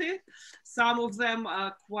anecdote. Some of them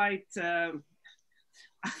are quite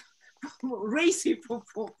racy, for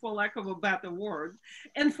lack of a better word,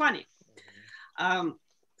 and funny.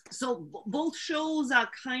 So both shows are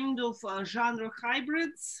kind of genre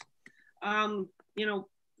hybrids.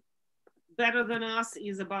 Better Than Us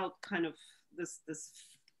is about kind of this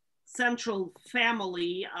central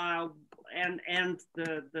family and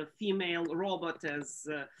the female robot as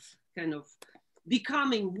kind of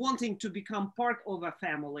wanting to become part of a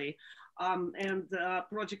family. And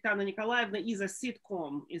Project Anna Nikolaevna is a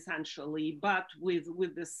sitcom essentially, but with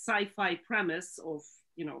the sci-fi premise of,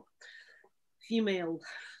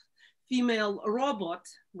 female robot,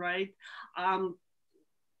 right?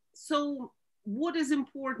 So what is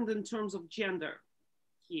important in terms of gender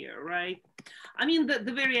here, right? I mean,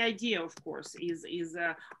 the very idea, of course, is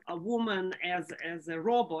a woman as a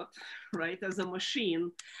robot, right, as a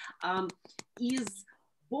machine, is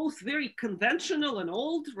both very conventional and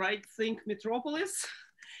old, right? Think Metropolis.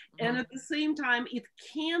 And at the same time, it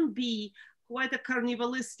can be quite a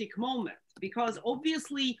carnivalistic moment, because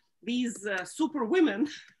obviously these super women,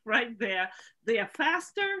 right, they are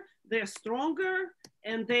faster, they're stronger,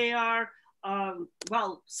 and they are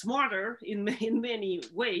smarter in many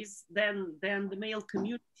ways than the male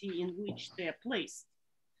community in which they're placed,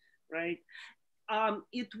 right?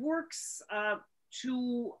 It works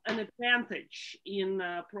to an advantage in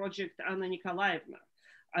Project Anna Nikolaevna,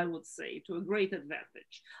 I would say, to a great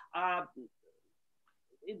advantage.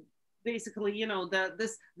 Basically,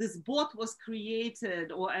 this bot was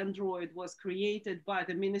created, or android was created by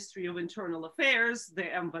the Ministry of Internal Affairs, the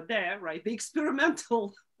MVD, right? The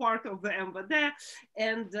experimental part of the MVD,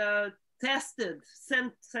 and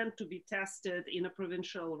sent to be tested in a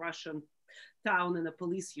provincial Russian town in a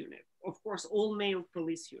police unit. Of course, all male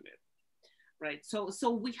police unit, right? So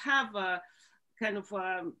we have a kind of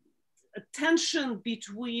a tension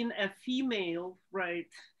between a female, right,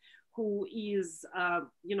 who is,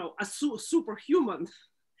 a superhuman.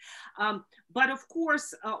 But of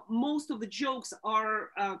course, most of the jokes are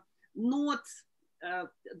not,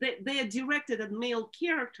 they are directed at male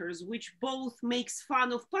characters, which both makes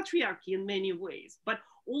fun of patriarchy in many ways, but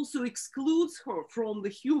also excludes her from the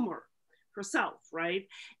humor herself, right?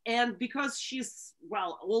 And because she's,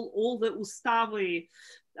 all the Ustavy,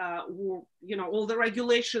 all the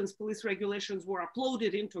regulations, police regulations were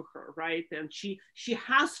uploaded into her, right? And she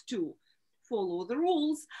has to follow the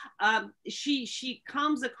rules. She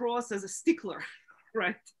comes across as a stickler,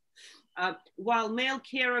 right? while male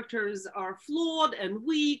characters are flawed and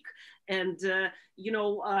weak, and they're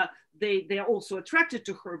also attracted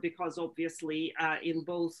to her because obviously in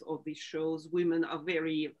both of these shows, women are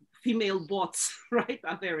very, female bots, right,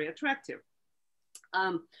 are very attractive.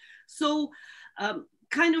 Kind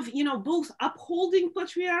of, both upholding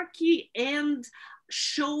patriarchy and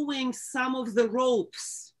showing some of the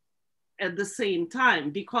ropes at the same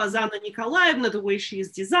time, because Anna Nikolaevna, the way she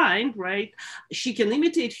is designed, right, she can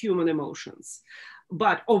imitate human emotions,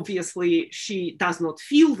 but obviously she does not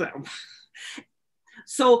feel them.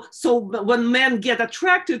 So when men get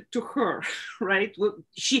attracted to her, right,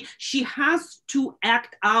 she has to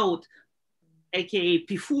act out, aka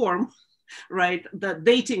perform, right, the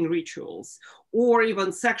dating rituals or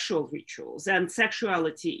even sexual rituals, and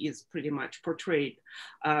sexuality is pretty much portrayed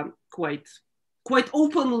quite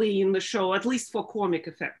openly in the show, at least for comic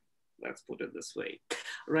effect, let's put it this way,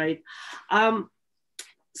 right?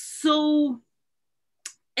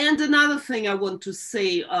 And another thing I want to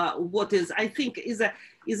say, what is, I think is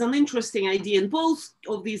an interesting idea in both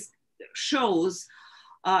of these shows.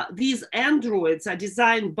 These androids are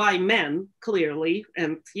designed by men, clearly,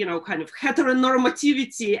 and kind of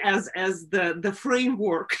heteronormativity as the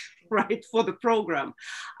framework, right, for the program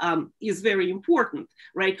is very important,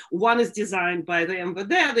 right? One is designed by the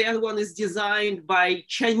MVD, the other one is designed by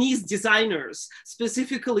Chinese designers,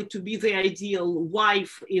 specifically to be the ideal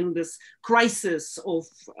wife in this crisis of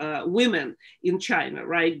women in China,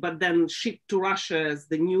 right? But then shipped to Russia as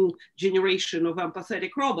the new generation of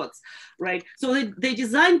empathetic robots, right? So they're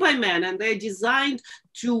designed by men, and they're designed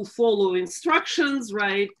to follow instructions,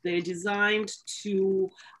 right? They're designed to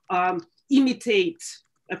imitate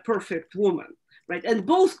a perfect woman, right? And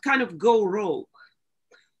both kind of go rogue,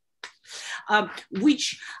 it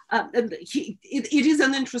is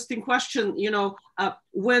an interesting question,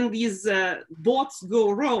 when these bots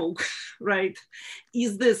go rogue, right?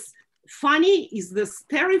 Is this funny? Is this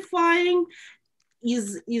terrifying?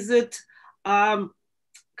 Is it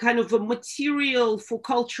kind of a material for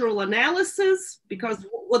cultural analysis? Because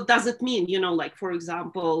what does it mean? Like, for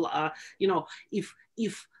example, if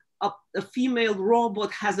a female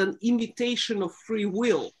robot has an imitation of free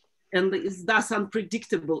will and is thus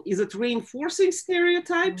unpredictable, is it reinforcing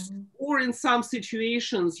stereotypes? Mm-hmm. Or in some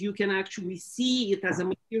situations, you can actually see it as a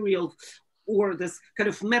material or this kind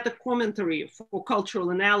of meta commentary for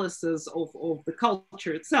cultural analysis of the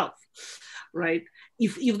culture itself, right?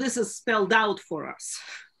 If this is spelled out for us.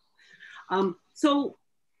 So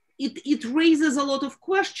it raises a lot of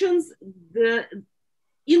questions. The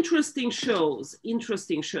interesting shows.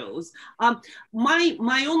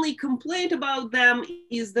 My only complaint about them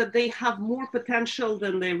is that they have more potential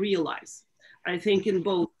than they realize, I think, in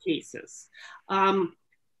both cases.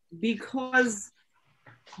 Because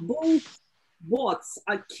both bots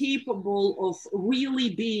are capable of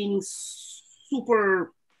really being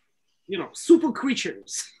super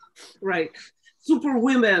creatures, right? Super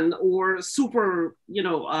women or super,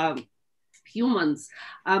 humans,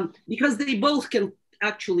 because they both can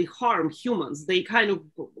actually harm humans. They kind of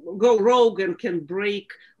go rogue and can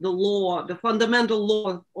break the law, the fundamental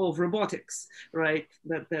law of robotics, right?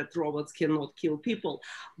 That robots cannot kill people.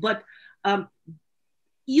 But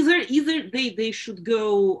either they should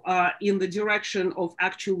go in the direction of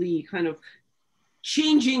actually kind of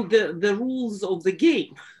changing the rules of the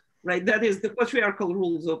game, right? That is the patriarchal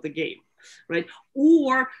rules of the game, right?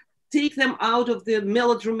 Or take them out of the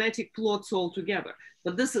melodramatic plots altogether.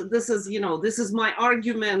 But this is my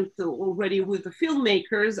argument already with the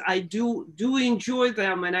filmmakers. I do enjoy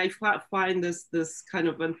them, and I find this kind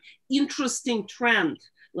of an interesting trend.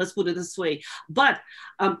 Let's put it this way. But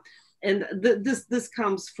and this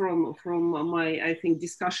comes from my, I think,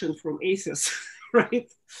 discussion from ACES,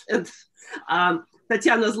 right? And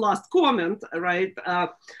Tatiana's last comment, right?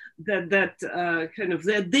 That kind of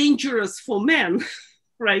they're dangerous for men.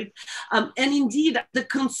 Right, and indeed, the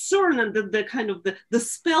concern and the kind of the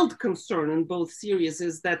spelled concern in both series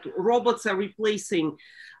is that robots are replacing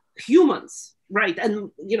humans, right?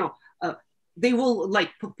 And they will,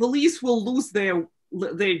 like, police will lose their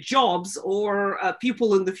jobs, or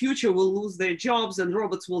people in the future will lose their jobs, and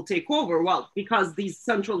robots will take over. Well, because these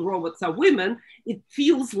central robots are women, it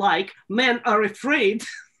feels like men are afraid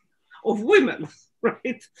of women.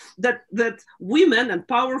 Right, that women, and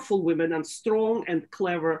powerful women and strong and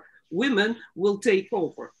clever women, will take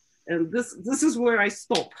over, and this is where I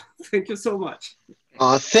stop. Thank you so much.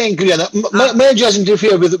 Thank you, Elena. May I just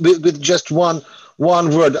interfere with just one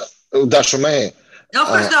word, Dasha? May No, of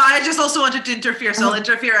course, no. I just also wanted to interfere, so I'll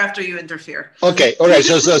interfere after you interfere. Okay, all right.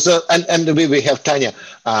 So, and we have Tanya,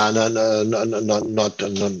 not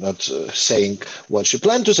saying what she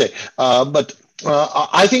planned to say, but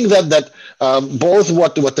I think that both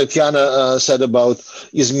what Tatiana said about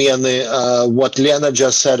Izmeny, what Lena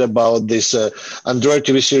just said about this Android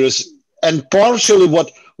TV series, and partially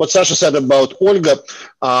what Sasha said about Olga,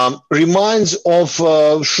 reminds of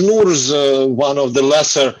Schnur's one of the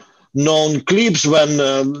lesser known clips when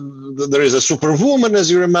there is a superwoman, as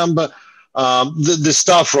you remember, the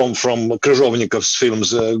star from Kryzhovnikov's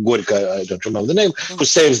films, Gorka, I don't remember the name, who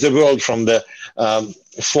saves the world from the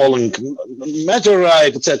falling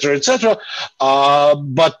meteorite, etc., etc.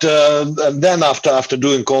 But then after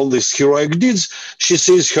doing all these heroic deeds, she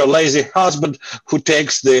sees her lazy husband who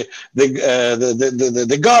takes the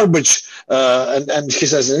garbage, and she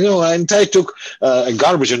says, and I took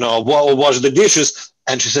garbage, wash the dishes.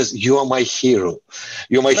 And she says, "You are my hero.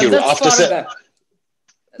 You're my hero." That's Fargo.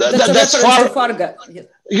 That's Fargo.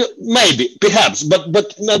 Maybe, perhaps, but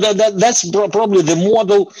that's probably the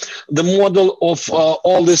model of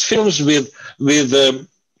all these films with Izmeny,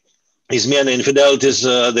 Infidelities,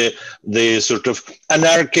 the sort of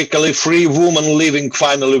anarchically free woman living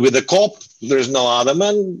finally with a cop. There's no other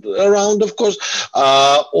man around, of course,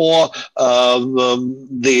 or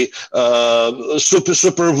the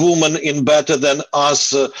superwoman in Better Than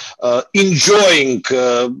Us, enjoying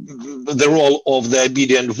the role of the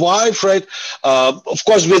obedient wife, right? Of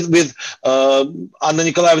course, with Anna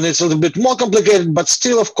Nikolaevna, it's a little bit more complicated, but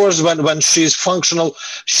still, of course, when she is functional,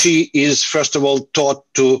 she is first of all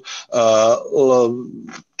taught to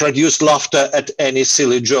produce laughter at any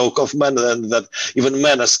silly joke of men, and that even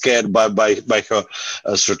men are scared by her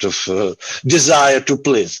sort of desire to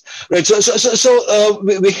please. Right. So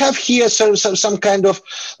we have here some kind of,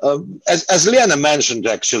 as Lena mentioned,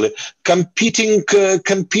 actually, competing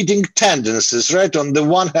tendencies. Right. On the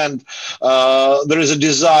one hand, there is a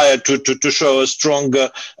desire to show a stronger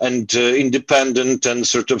and independent and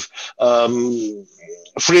sort of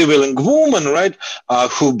free-willing woman, right,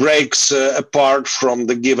 who breaks apart from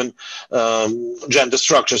the given gender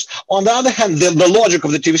structures. On the other hand, the logic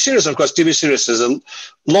of the TV series, of course, TV series is a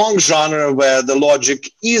long genre where the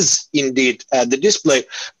logic is indeed at the display,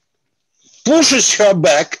 pushes her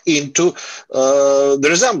back into the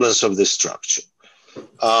resemblance of this structure.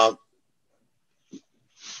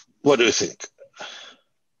 What do you think?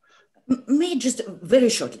 May just very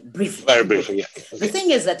shortly, briefly. Very briefly, yeah. Okay. The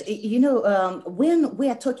thing is that, when we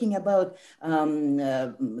are talking about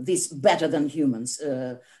these better than humans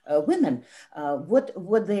women,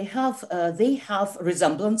 what they have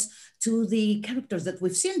resemblance to the characters that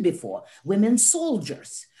we've seen before, women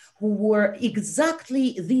soldiers, who were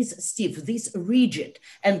exactly this stiff, this rigid,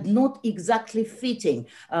 and not exactly fitting,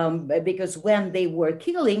 because when they were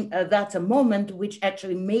killing, that's a moment which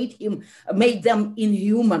actually made them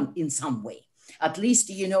inhuman in some way. At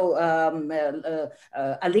least,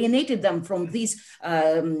 alienated them from this,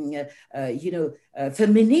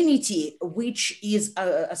 femininity which is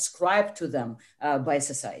ascribed to them by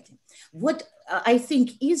society. What I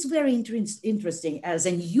think is very interesting as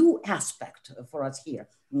a new aspect for us here,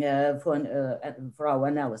 for our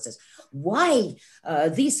analysis, why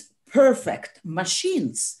these perfect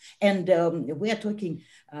machines, and we are talking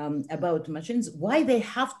about machines, why they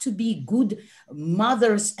have to be good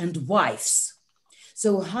mothers and wives.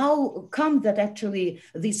 So how come that actually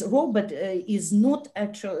this robot is not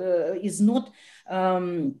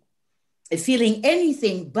feeling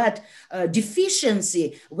anything but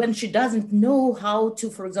deficiency when she doesn't know how to,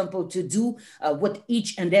 for example, to do what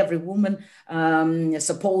each and every woman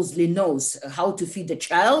supposedly knows, how to feed a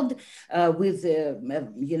child with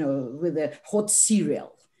a hot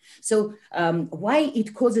cereal. So why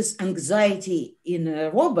it causes anxiety in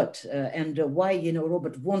a robot, and why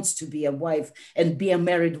robot wants to be a wife and be a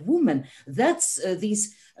married woman? That's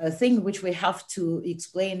this thing which we have to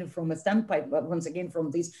explain from a standpoint, but once again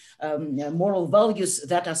from these moral values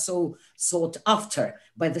that are so sought after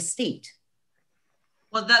by the state.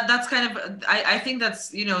 Well, that's kind of, I think that's,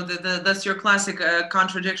 that's your classic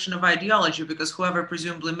contradiction of ideology, because whoever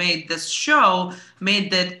presumably made this show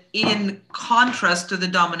made that in contrast to the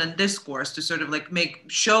dominant discourse, to sort of like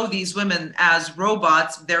show these women as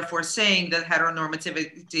robots, therefore saying that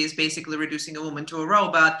heteronormativity is basically reducing a woman to a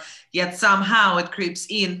robot, yet somehow it creeps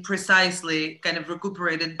in precisely kind of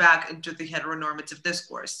recuperated back into the heteronormative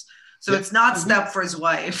discourse. So it's not Stepford's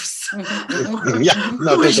wives,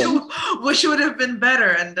 which would have been better.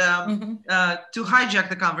 And to hijack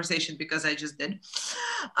the conversation, because I just did,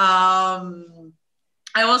 I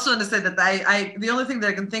also understand that the only thing that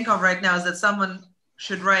I can think of right now is that someone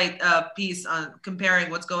should write a piece on comparing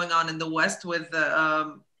what's going on in the West with the,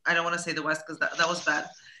 I don't want to say the West because that was bad,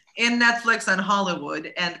 in Netflix and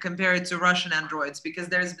Hollywood, and compare it to Russian androids, because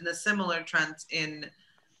there's been a similar trend in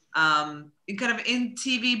kind of in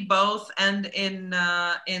TV both and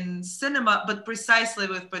in cinema, but precisely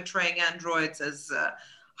with portraying androids as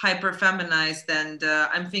hyper feminized. And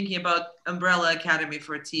I'm thinking about Umbrella Academy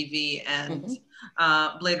for TV and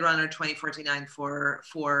Blade Runner 2049 for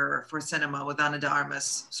cinema, with Ana de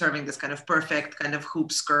Armas serving this kind of perfect kind of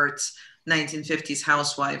hoop skirt 1950s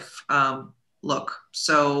housewife look.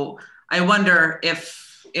 So I wonder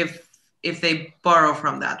if they borrow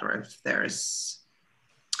from that, or if there's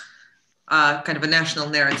kind of a national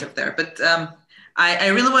narrative there. But I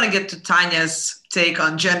really want to get to Tanya's take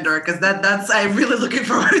on gender, because that's I'm really looking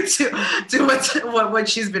forward to what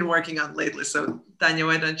she's been working on lately. So Tanya,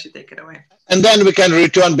 why don't you take it away? And then we can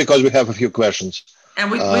return, because we have a few questions. And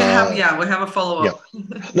we have a follow-up.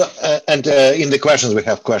 Yeah. No, and in the questions we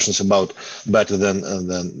have questions about better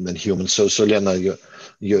than humans. So Lena,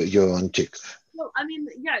 you're on tick. Well, I mean,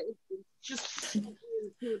 yeah, just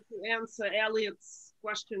to answer Elliot's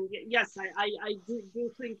question, yes, I do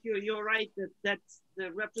think you're right that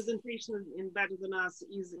the representation in Better Than Us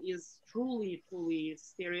is truly fully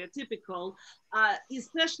stereotypical,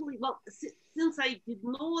 especially, well, since I did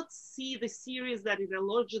not see the series that it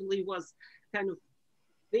allegedly was kind of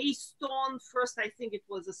based on. First, I think it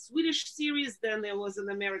was a Swedish series, then there was an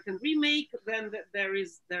American remake, then there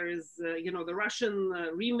is the Russian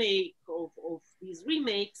remake of these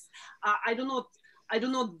remakes. I do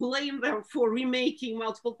not blame them for remaking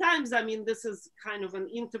multiple times. I mean, this is kind of an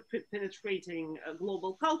interpenetrating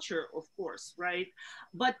global culture, of course, right?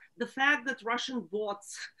 But the fact that Russian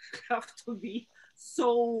bots have to be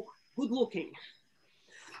so good looking,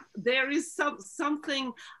 there is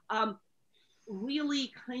something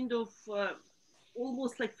really kind of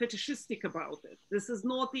almost like fetishistic about it. This is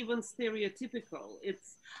not even stereotypical.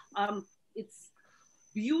 It's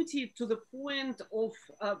beauty to the point of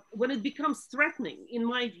when it becomes threatening, in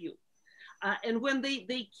my view. And when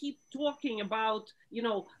they keep talking about,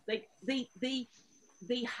 like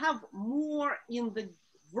they have more in the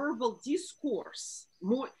verbal discourse,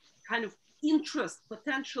 more kind of interest,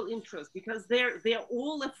 potential interest, because they're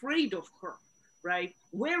all afraid of her. Right?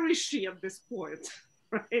 Where is she at this point?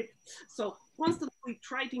 Right? So constantly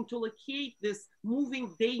trying to locate this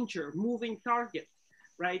moving danger, moving target,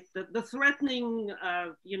 right? The threatening,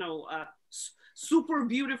 super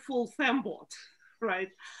beautiful fembot, right?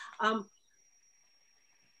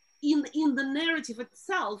 In the narrative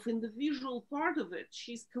itself, in the visual part of it,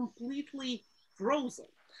 she's completely frozen.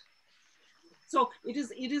 So it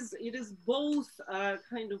is both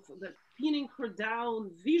kind of the pinning her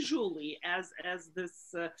down visually as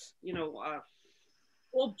this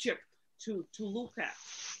object to look at,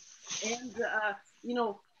 and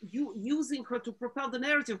using her to propel the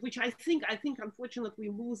narrative, which I think unfortunately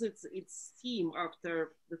loses its steam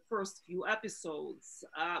after the first few episodes,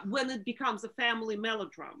 when it becomes a family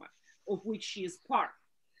melodrama of which she is part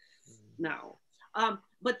now.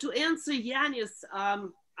 But to answer Yanis,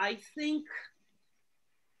 I think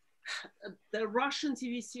the Russian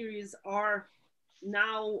TV series are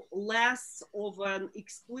now less of an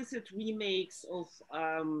explicit remakes of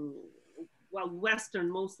Western,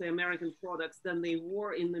 mostly American products than they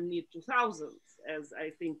were in the mid-2000s, as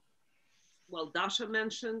I think, Dasha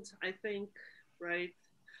mentioned, I think, right?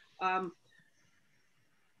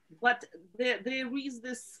 But there is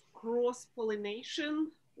this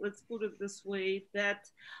cross-pollination, let's put it this way, that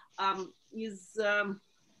is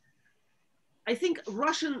I think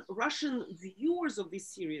Russian viewers of this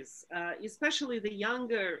series, especially the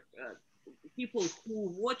younger people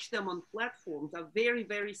who watch them on platforms, are very,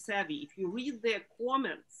 very savvy. If you read their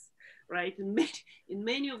comments, right, in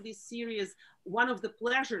many of these series, one of the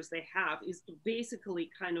pleasures they have is to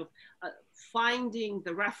basically kind of finding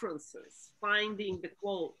the references, finding the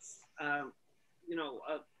quotes,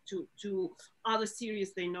 to other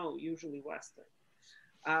series they know, usually Western.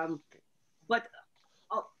 But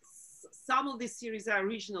some of these series are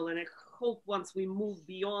original, and I hope once we move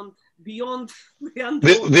beyond we'll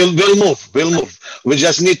move. We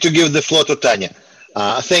just need to give the floor to Tanya.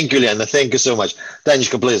 Thank you, Lena. Thank you so much.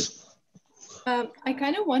 Tanishka, please. I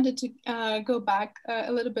kind of wanted to go back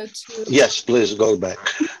a little bit to... Yes, please go back.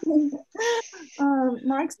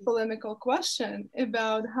 Mark's polemical question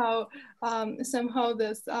about how somehow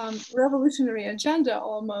this revolutionary agenda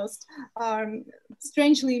almost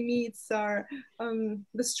strangely meets the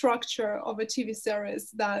structure of a TV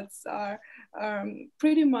series that's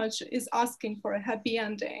pretty much is asking for a happy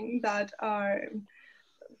ending that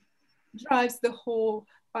drives the whole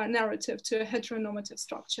narrative to a heteronormative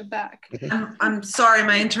structure back. I'm sorry,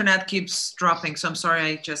 my internet keeps dropping, so I'm sorry,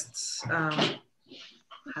 I just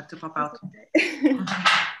had to pop out.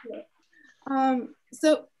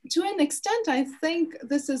 So to an extent, I think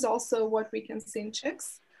this is also what we can see in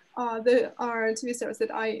Chicks. There are TV series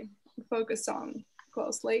that I focus on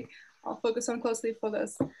closely. I'll focus on closely for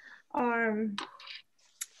this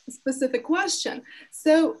specific question.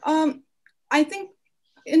 So I think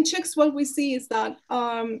in Chicks, what we see is that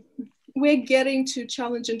we're getting to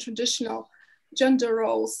challenging traditional gender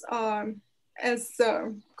roles as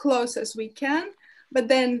close as we can, but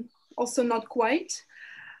then also not quite.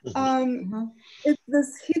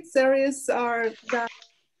 This hit series that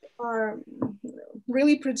are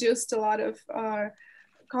really produced a lot of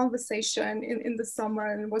conversation in the summer,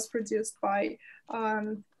 and was produced by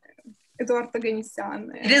Eduard Paganisyan.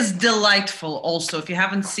 It is delightful also. If you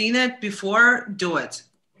haven't seen it before, do it.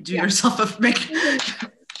 Do yourself a make.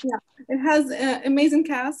 Yeah, it has an amazing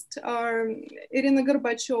cast. Irina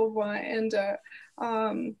Gorbacheva and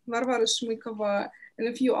Varvara Shmykova and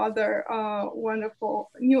a few other wonderful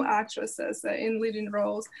new actresses in leading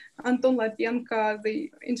roles. Anton Lapenko,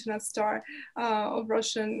 the internet star of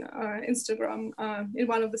Russian Instagram, in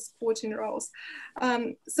one of the supporting roles.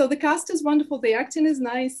 So the cast is wonderful. The acting is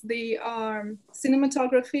nice. The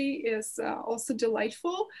cinematography is also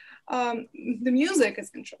delightful. The music is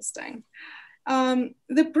interesting.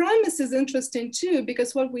 The premise is interesting too,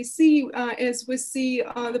 because what we see is we see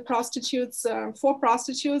the prostitutes, 4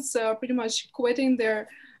 prostitutes pretty much quitting their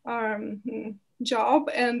job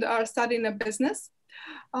and are starting a business,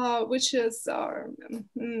 which is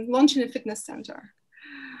launching a fitness center.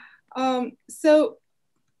 So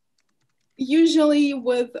usually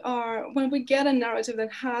when we get a narrative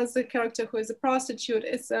that has a character who is a prostitute,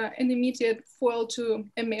 it's an immediate foil to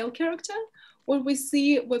a male character. What we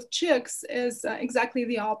see with Chicks is exactly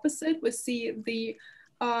the opposite. We see the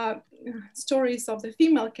stories of the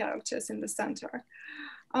female characters in the center.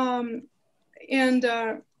 And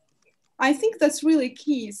I think that's really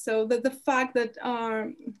key. So that the fact that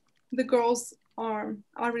the girls are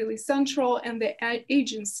really central and the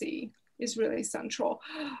agency is really central.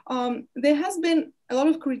 There has been a lot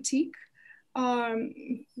of critique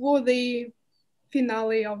for the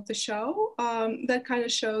finale of the show that kind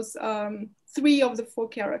of shows 3 of the 4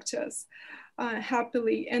 characters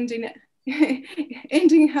happily ending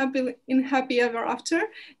happily in happy ever after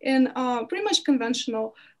in pretty much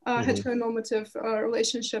conventional heteronormative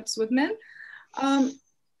relationships with men.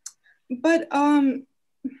 But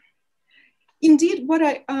indeed,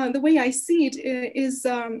 the way I see it is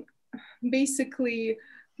basically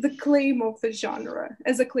the claim of the genre,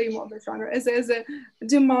 as a claim of the genre, as a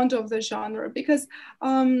demand of the genre, because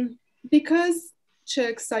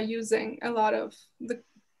Chicks are using a lot of the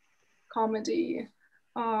comedy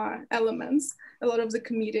elements, a lot of the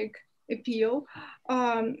comedic appeal.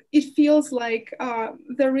 It feels like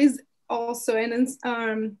there is also a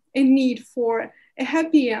need for a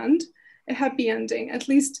happy ending, at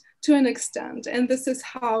least to an extent. And this is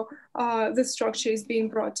how the structure is being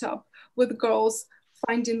brought up, with girls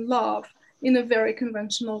finding love in a very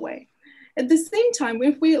conventional way. At the same time,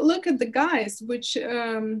 if we look at the guys, which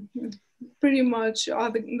pretty much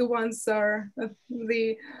are the ones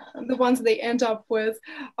they end up with,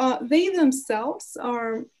 they themselves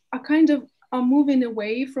are kind of moving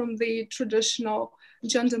away from the traditional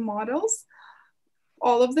gender models.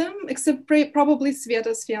 All of them, except probably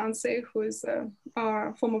Sveta's fiance, who is a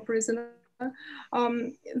former prisoner.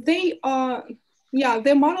 They are,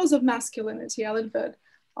 their models of masculinity a little bit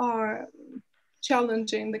are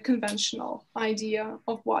challenging the conventional idea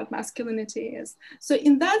of what masculinity is. So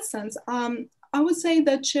in that sense, I would say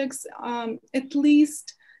that Chicks at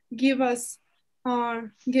least gives us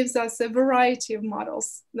a variety of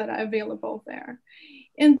models that are available there,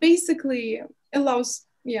 and basically allows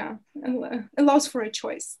for a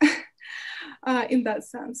choice in that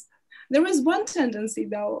sense. There is one tendency,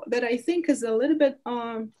 though, that I think is a little bit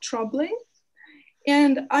troubling,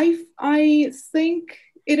 and I think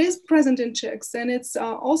it is present in Chicks, and it's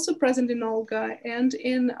also present in Olga and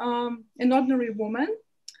in An Ordinary Woman.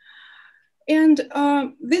 And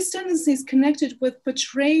this tendency is connected with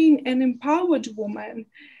portraying an empowered woman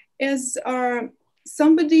as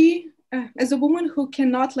somebody, as a woman who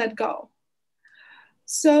cannot let go.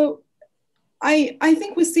 So I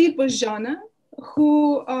think we see it with Zhana,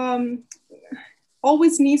 who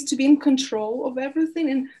always needs to be in control of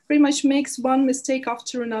everything and pretty much makes one mistake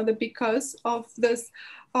after another because of this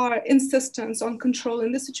insistence on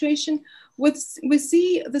controlling the situation. We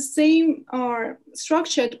see the same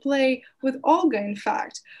structure at play with Olga, in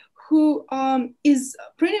fact, who is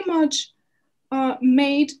pretty much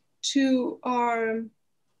made to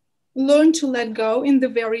learn to let go in the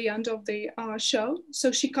very end of the show.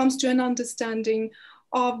 So she comes to an understanding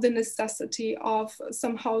of the necessity of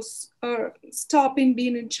somehow stopping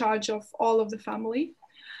being in charge of all of the family.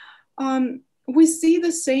 We see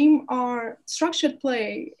the same structured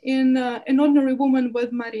play in An Ordinary Woman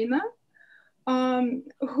with Marina,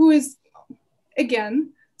 who is,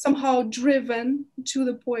 again, somehow driven to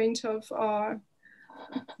the point of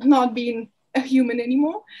not being a human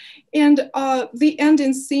anymore. And the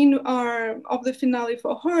ending scene of the finale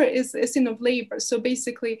for her is a scene of labor. So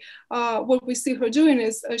basically what we see her doing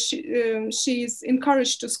is she's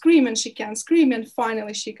encouraged to scream and she can't scream, and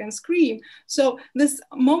finally she can scream. So this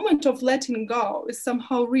moment of letting go is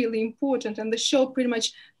somehow really important, and the show pretty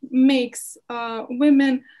much makes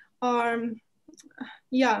women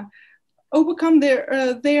overcome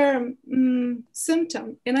their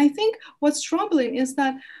symptom. And I think what's troubling is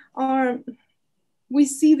that we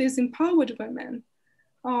see these empowered women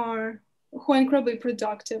who are incredibly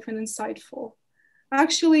productive and insightful.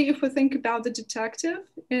 Actually, if we think about the detective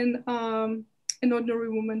in An Ordinary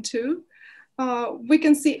Woman too, we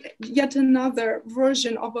can see yet another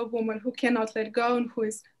version of a woman who cannot let go and who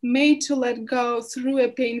is made to let go through a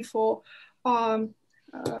painful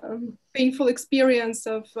experience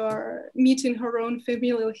of meeting her own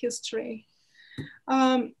familial history.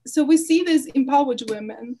 So we see these empowered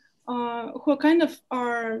women who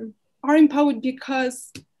are empowered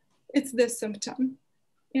because it's this symptom.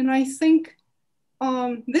 And I think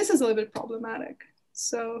this is a little bit problematic.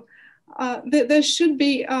 So there should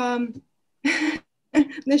be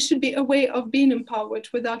there should be a way of being empowered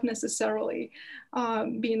without necessarily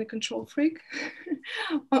being a control freak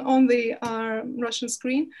on the Russian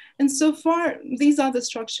screen. And so far, these are the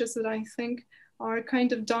structures that I think are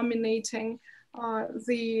kind of dominating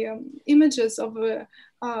the images of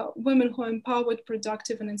women who are empowered,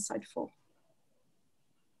 productive, and insightful.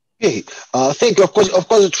 Okay, thank you. Of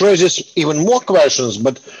course, it raises even more questions,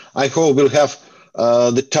 but I hope we'll have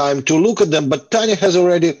the time to look at them. But Tanya has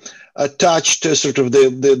already touched sort of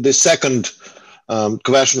the second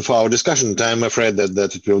question for our discussion. I'm afraid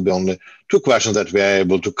that it will be only two questions that we are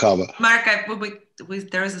able to cover. Mark,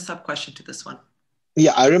 there is a sub question to this one.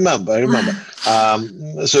 Yeah, I remember.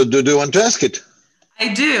 So do you want to ask it?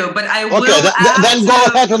 I do, but I will. Okay, then go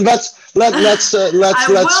ahead and let's stop here. I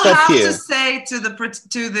will have to say to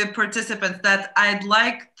the participants that I'd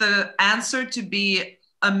like the answer to be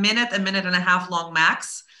a minute and a half long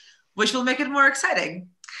max, which will make it more exciting.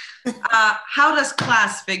 How does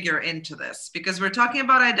class figure into this? Because we're talking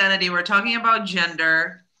about identity, we're talking about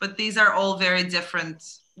gender, but these are all very different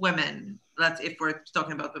women. That's if we're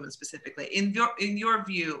talking about women specifically. In your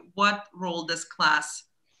view, what role does class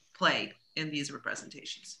play in these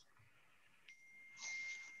representations?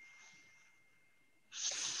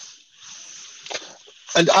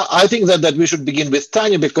 And I think that we should begin with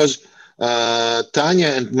Tanya, because Tanya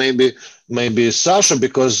and maybe Sasha,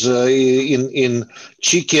 because in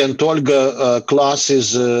Chiki and Olga, class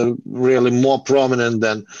is really more prominent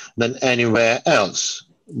than anywhere else.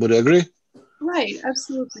 Would you agree? Right,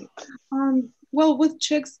 absolutely. Well, with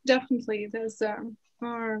chicks, definitely there's a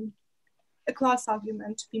class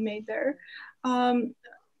argument to be made there.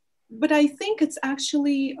 But I think it's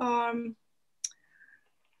actually,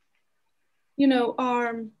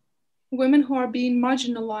 women who are being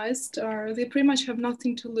marginalized, they pretty much have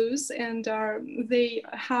nothing to lose, and they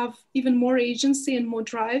have even more agency and more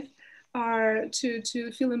drive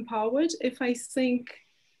to feel empowered. If I think,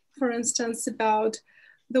 for instance, about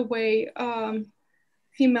the way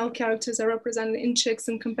female characters are represented in chicks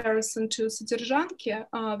in comparison to Содержанки,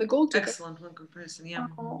 the gold digger. Excellent one comparison, yeah.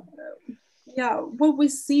 What we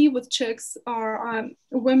see with chicks are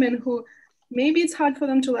women who maybe it's hard for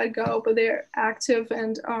them to let go, but they're active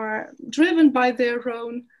and are driven by their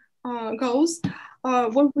own goals.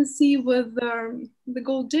 What we see with the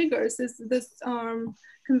gold diggers is this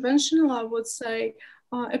conventional, I would say,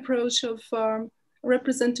 approach of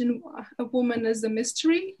representing a woman as a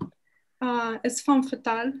mystery, as femme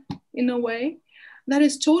fatale in a way that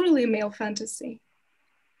is totally male fantasy.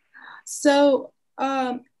 So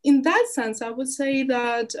in that sense, I would say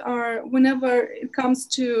that whenever it comes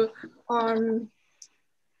to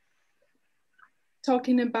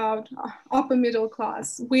talking about upper middle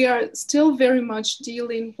class, we are still very much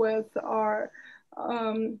dealing with our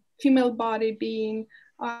female body being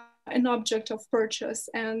an object of purchase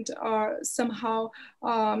and are somehow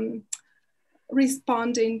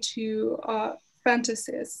responding to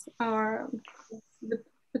fantasies, the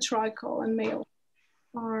patriarchal and male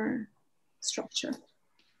structure.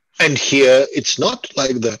 And here it's not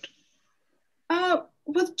like that.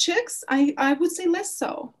 with chicks, I would say less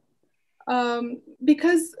so,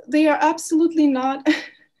 because they are absolutely not.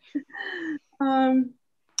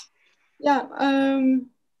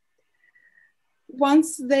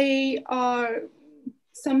 Once they are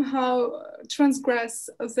somehow transgress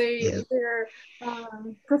their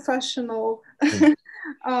professional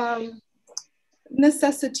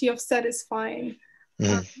necessity of satisfying,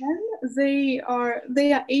 then they are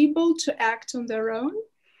able to act on their own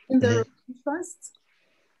in their own interests.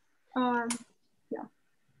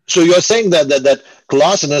 So you're saying that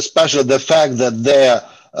class, and especially the fact that they're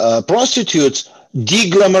prostitutes,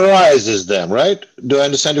 deglamorizes them, right? Do I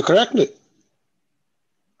understand you correctly?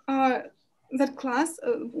 That class,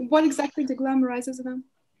 what exactly deglamorizes them?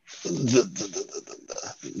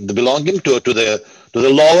 The belonging to the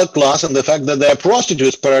lower class, and the fact that they're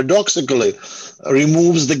prostitutes paradoxically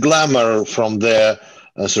removes the glamour from their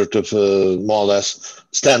sort of more or less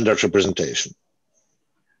standard representation,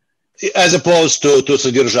 as opposed to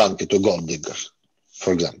sodержанки, to gold diggers,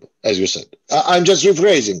 for example, as you said. I'm just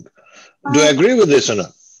rephrasing. Do you agree with this or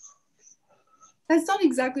not? That's not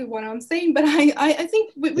exactly what I'm saying, but I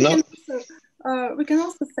think we can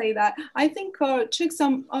also say that. I think chicks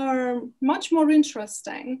are much more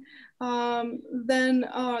interesting than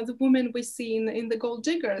the women we see in the gold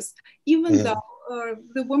diggers, even though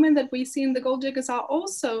the women that we see in the gold diggers are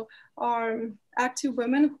also active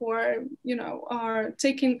women who are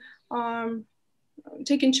taking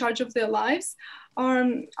charge of their lives.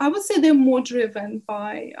 I would say they're more driven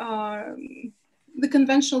by the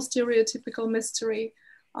conventional stereotypical mystery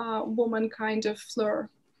woman kind of flair.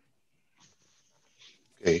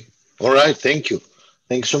 Okay. All right. Thank you.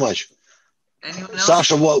 Thanks so much. Anyone else?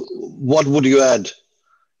 Sasha, what would you add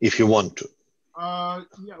if you want to?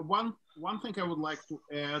 Yeah, one thing I would like to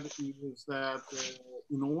add is that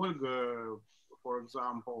in Olga, for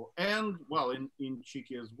example, and well, in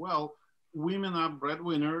Chiki as well, women are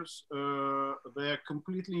breadwinners. They're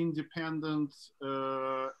completely independent,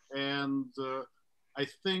 and I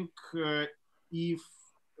think if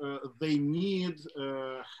they need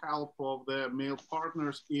help of their male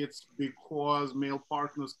partners, it's because male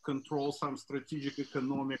partners control some strategic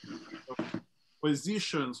economic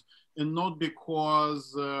positions, and not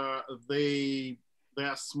because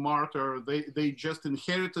they're smarter. They just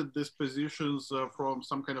inherited these positions from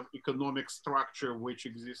some kind of economic structure which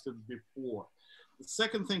existed before. The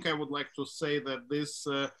second thing I would like to say that this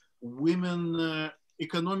women,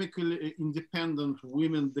 economically independent,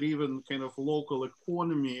 women-driven kind of local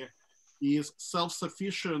economy is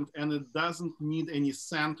self-sufficient, and it doesn't need any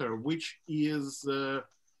center, which is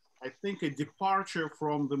I think a departure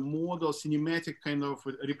from the model cinematic kind of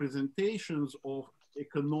representations of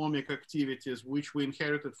economic activities, which we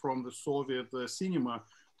inherited from the Soviet cinema,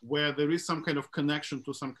 where there is some kind of connection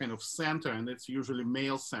to some kind of center, and it's usually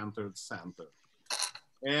male-centered center.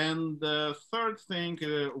 And the third thing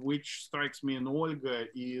which strikes me in Olga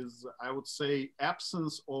is, I would say,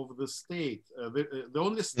 absence of the state. The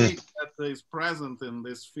only state that is present in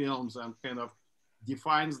these films and kind of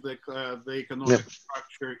defines the economic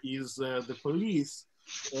structure is the police.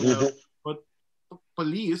 But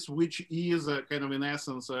police, which is kind of in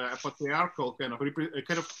essence a patriarchal kind of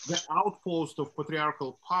the outpost of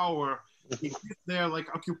patriarchal power, they're like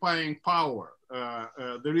occupying power.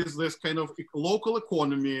 There is this kind of local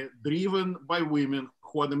economy driven by women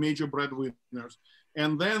who are the major breadwinners.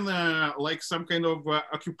 And then like some kind of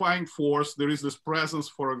occupying force, there is this presence,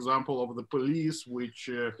 for example, of the police, which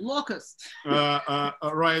locust,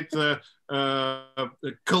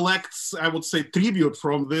 collects, I would say, tribute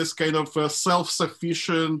from this kind of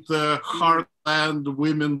self-sufficient, heartland,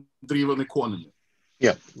 women-driven economy.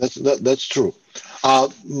 Yeah, that's true.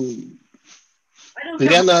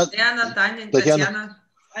 Elena, Tatiana.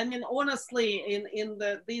 I mean, honestly, in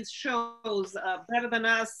these shows, Better Than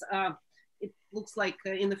Us, it looks like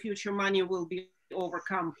in the future money will be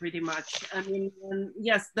overcome pretty much. I mean,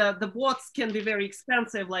 yes, the bots can be very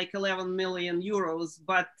expensive, like 11 million euros,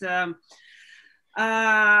 but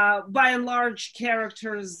by and large,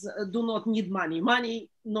 characters do not need money. Money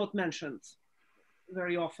not mentioned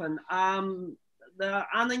very often. The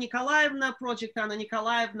Anna Nikolaevna, Project Anna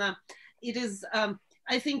Nikolaevna, it is,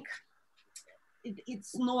 I think,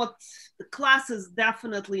 it's not, the class is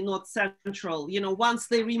definitely not central. You know, once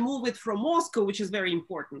they remove it from Moscow, which is very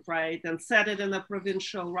important, right, and set it in a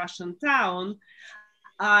provincial Russian town,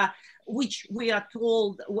 which we are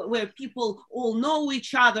told, where people all know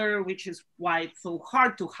each other, which is why it's so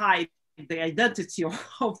hard to hide the identity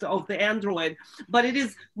of the android, but it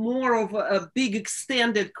is more of a big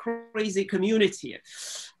extended crazy community,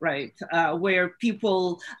 right? Where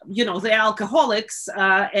people, you know, the alcoholics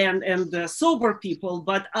and the sober people,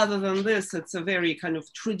 but other than this, it's a very kind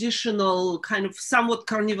of traditional, kind of somewhat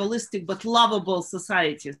carnivalistic, but lovable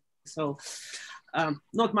society. So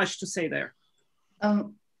not much to say there.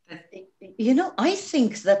 You know, I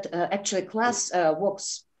think that actually class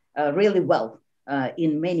works really well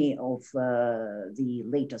in many of the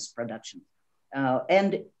latest productions.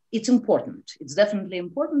 And it's important. It's definitely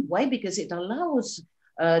important. Why? Because it allows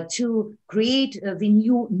to create the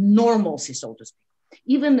new normalcy, so to speak.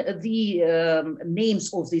 Even the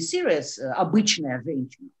names of the series, обычная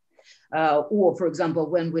женщина, or, for example,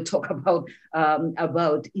 when we talk about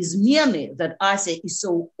Izmeny, that Ася is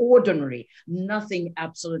so ordinary, nothing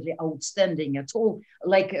absolutely outstanding at all,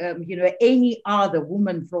 like you know, any other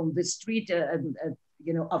woman from the street,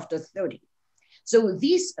 you know, after 30. So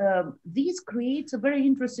these creates a very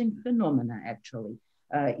interesting phenomena, actually,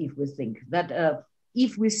 if we think that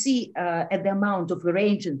if we see the amount of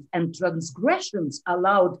arrangements and transgressions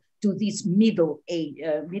allowed to these middle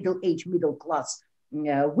class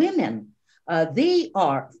women, they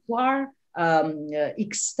are far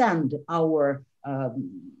extend our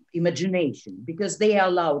imagination, because they are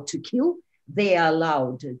allowed to kill, they are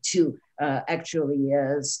allowed to actually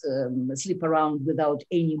sleep around without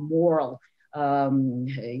any moral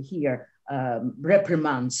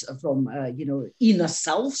reprimands from you know, inner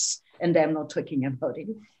selves. And I'm not talking about it.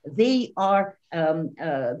 They are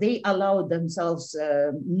they allow themselves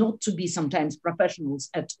not to be sometimes professionals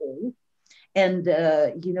at all, and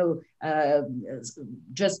you know,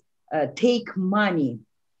 just take money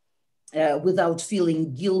without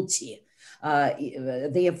feeling guilty.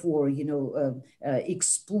 Therefore, you know,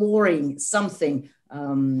 exploring something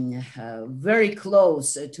very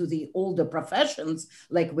close to the older professions,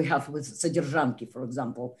 like we have with содержанки, for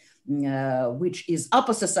example, which is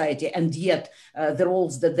upper society, and yet the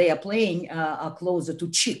roles that they are playing are closer to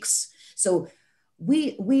chicks. So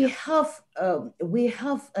we have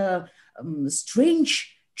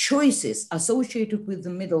strange choices associated with the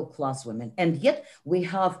middle class women, and yet we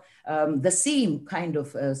have the same kind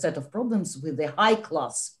of set of problems with the high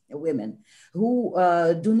class women who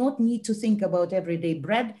do not need to think about everyday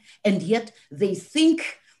bread, and yet they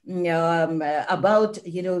think about,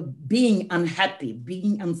 you know, being unhappy,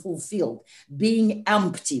 being unfulfilled, being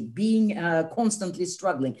empty, being constantly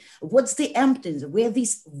struggling. What's the emptiness? Where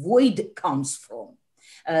this void comes from?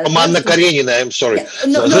 Anna Karenina, I'm sorry. Yeah,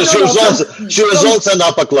 She was also an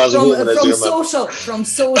upper class woman, as you remember. From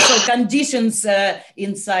social conditions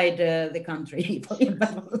inside the country.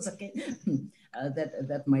 Okay.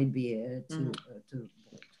 That might be too.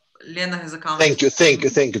 Lena has a comment. Thank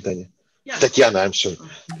you, Tanya. Yeah. Tatiana, I'm sorry.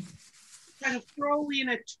 Kind of throw in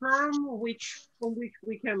a term from which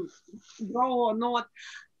we can go or not.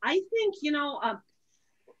 I think, you know,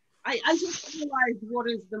 I just realized what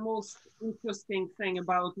is the most interesting thing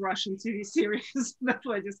about Russian TV series that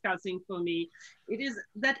we're discussing for me. It is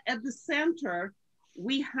that at the center,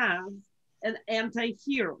 we have an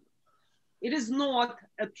anti-hero. It is not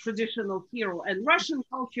a traditional hero. And Russian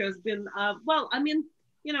culture has been, well, I mean,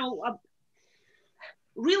 you know,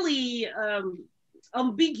 really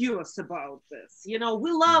ambiguous about this. You know,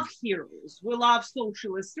 we love heroes. We love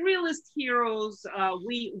socialist, realist heroes.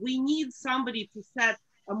 We need somebody to set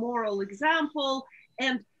a moral example,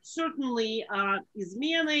 and certainly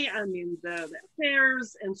Izmeny, I mean the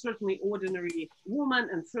affairs, and certainly Ordinary Woman,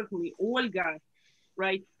 and certainly Olga,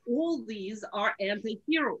 right? All these are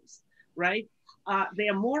anti-heroes, right? They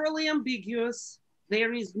are morally ambiguous.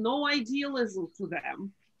 There is no idealism to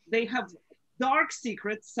them. They have dark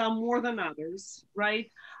secrets, some more than others,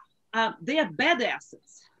 right? They are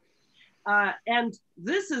badasses. And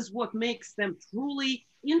this is what makes them truly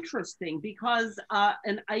interesting, because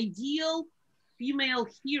an ideal female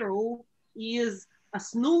hero is a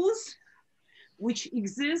snooze, which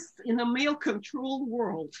exists in a male-controlled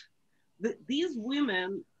world. These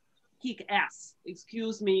women kick ass.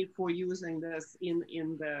 Excuse me for using this in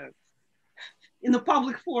the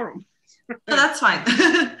public forum. No, that's fine.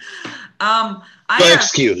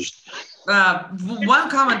 Excused. One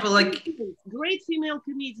comment, but like great female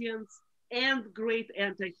comedians and great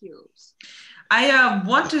anti-heroes. I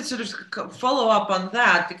want to sort of follow up on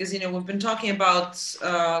that, because, you know, we've been talking about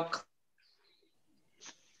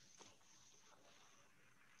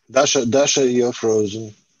Dasha, you're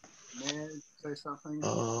frozen. May I say something?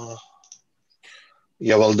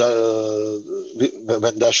 Yeah, well,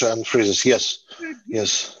 when Dasha unfreezes,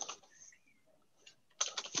 yes.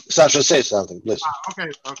 Sasha, say something, please.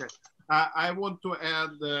 Okay. I want to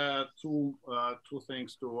add two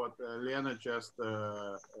things to what Lena just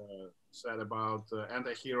said about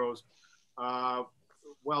anti-heroes.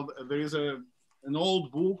 Well, there is an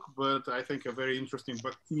old book, but I think a very interesting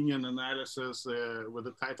Bakhtinian analysis with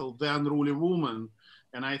the title "The Unruly Woman,"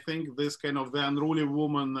 and I think this kind of the unruly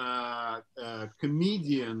woman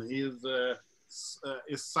comedian is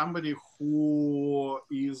somebody who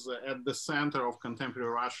is at the center of contemporary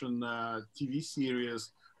Russian TV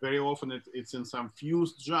series. Very often it's in some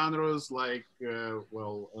fused genres like,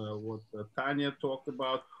 what Tanya talked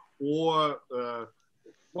about, or,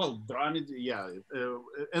 dramedy, yeah,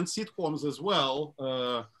 and sitcoms as well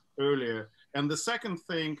earlier. And the second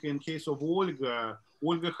thing, in case of Olga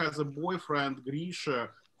has a boyfriend, Grisha,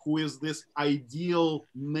 who is this ideal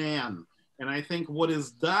man. And I think what is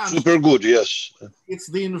done— Super good, yes. It's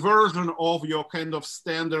the inversion of your kind of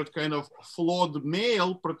standard kind of flawed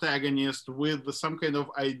male protagonist with some kind of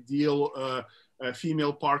ideal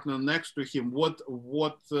female partner next to him. What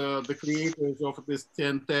the creators of this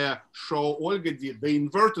TNT show Olga did, they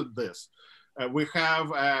inverted this. We have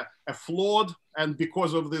a flawed, and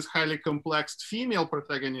because of this highly complex female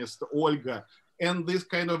protagonist, Olga, and this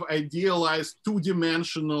kind of idealized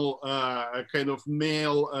two-dimensional kind of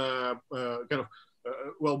male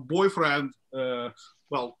boyfriend.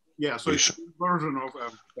 Yeah, so it's a version of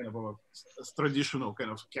kind of a traditional kind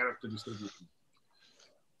of character distribution.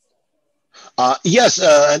 Yes,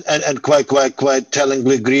 and quite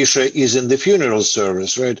tellingly, Grisha is in the funeral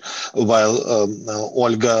service, right? While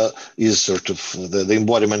Olga is sort of the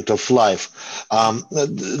embodiment of life.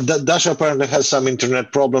 Dasha apparently has some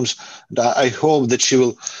internet problems. I hope that she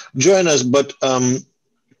will join us, but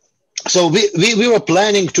so we were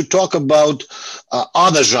planning to talk about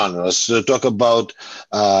other genres, talk about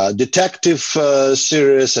detective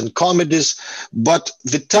series and comedies, but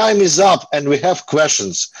the time is up and we have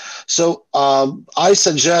questions. So I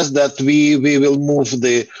suggest that we will move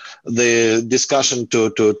the discussion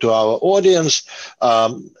to our audience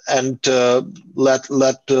and let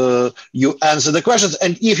you answer the questions.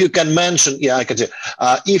 And if you can mention, yeah, I can say,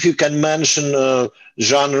 if you can mention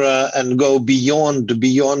genre and go beyond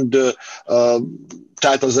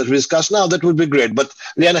titles that we discuss now, that would be great. But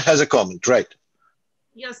Lena has a comment, right?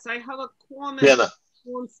 Yes, I have a comment. Lena.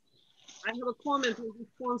 I have a comment in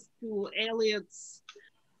response to Elliot's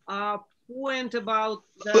point about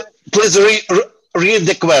the— Please read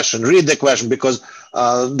the question because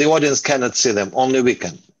the audience cannot see them, only we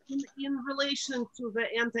can. In relation to the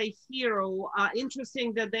anti-hero,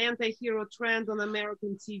 interesting that the anti-hero trend on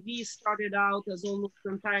American TV started out as almost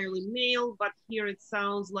entirely male, but here it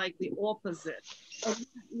sounds like the opposite.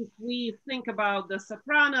 If we think about The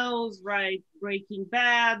Sopranos, right, Breaking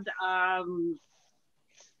Bad,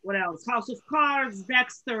 what else? House of Cards,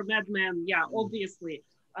 Dexter, Mad Men, yeah, obviously.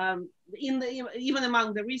 Even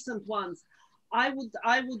among the recent ones, I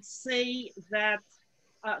would say that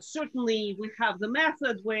certainly we have the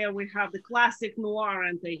method where we have the classic noir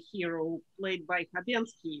anti-hero played by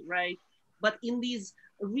Khlebnikov, right? But in these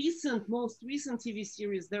most recent TV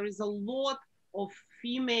series, there is a lot of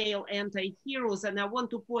female anti-heroes. And I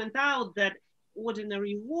want to point out that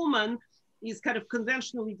Ordinary Woman is kind of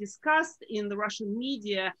conventionally discussed in the Russian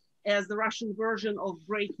media as the Russian version of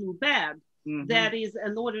Breaking Bad. Mm-hmm. That is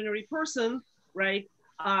an ordinary person, right?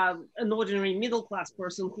 An ordinary middle-class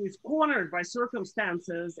person who is cornered by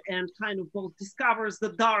circumstances and kind of both discovers the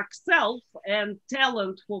dark self and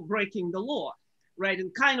talent for breaking the law, right?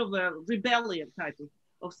 And kind of a rebellion type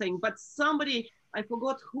of thing. But somebody, I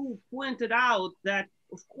forgot who, pointed out that,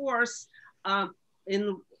 of course,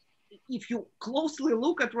 if you closely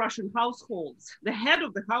look at Russian households, the head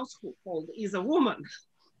of the household is a woman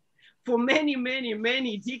for many, many,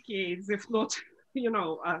 many decades, if not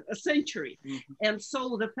a century. Mm-hmm. And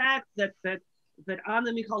so the fact that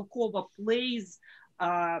Anna Mikhailova plays,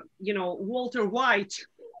 Walter White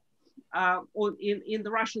in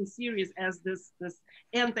the Russian series as this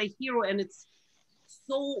anti-hero, and it's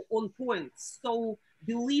so on point, so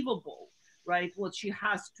believable, right? What she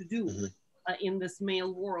has to do mm-hmm. In this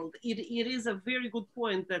male world. It is a very good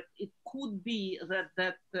point that it could be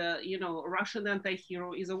that Russian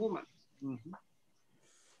anti-hero is a woman. Mm-hmm.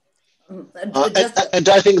 And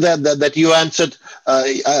I think that you answered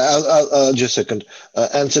I'll just a second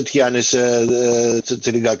answer Tatiana's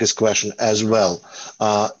Telegakis question as well.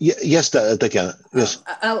 Yes, Tatiana. Yes.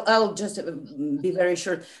 I'll just be very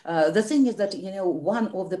short. The thing is that, you know, one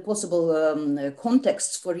of the possible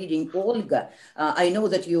contexts for reading Olga, I know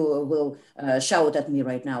that you will shout at me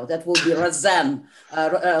right now, that will be Razan,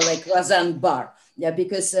 like Razan Bar. Yeah,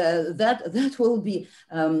 because that will be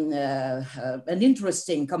an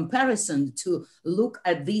interesting comparison to look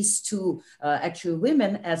at these two actual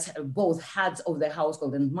women as both heads of the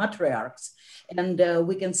household and matriarchs. And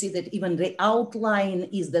we can see that even the outline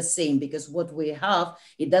is the same, because what we have,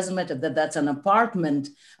 it doesn't matter that that's an apartment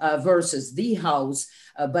versus the house,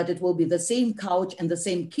 but it will be the same couch and the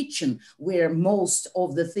same kitchen where most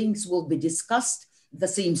of the things will be discussed, the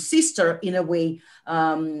same sister in a way,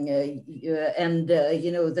 and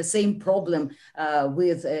you know, the same problem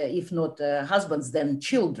with, if not husbands, then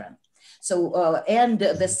children. So, and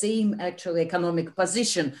the same actually economic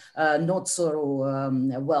position, not so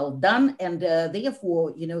well done. And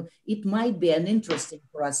therefore, you know, it might be an interesting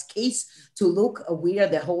for us case to look where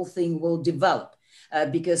the whole thing will develop.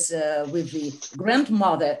 Because with the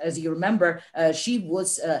grandmother, as you remember, she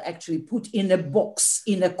was actually put in a box,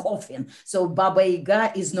 in a coffin. So Baba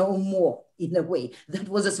Yaga is no more, in a way. That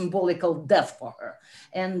was a symbolical death for her.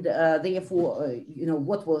 And therefore, you know,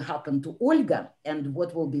 what will happen to Olga and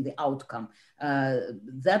what will be the outcome?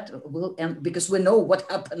 That will, and because we know what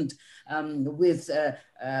happened with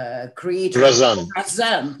creator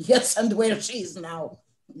Razan, yes, and where she is now.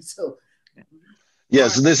 So.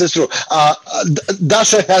 Yes, this is true.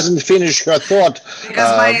 Dasha hasn't finished her thought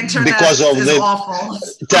because my internet because of the awful.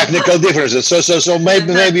 technical differences. So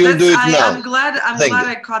maybe you'll do it now. I'm glad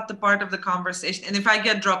I caught the part of the conversation. And if I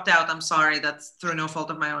get dropped out, I'm sorry. That's through no fault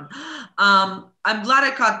of my own. I'm glad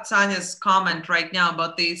I caught Tanya's comment right now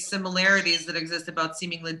about the similarities that exist about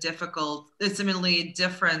seemingly different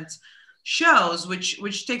shows,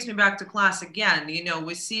 which takes me back to class again. You know,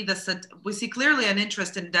 we see clearly an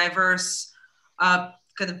interest in diverse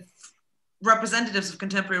kind of representatives of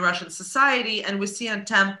contemporary Russian society, and we see an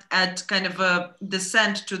attempt at kind of a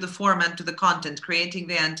descent to the form and to the content, creating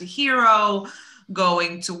the anti-hero,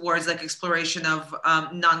 going towards like exploration of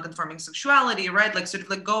non-conforming sexuality, right? Like sort of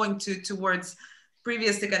like going towards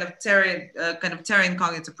previously kind of terra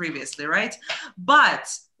incognita previously, right?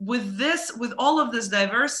 But with all of this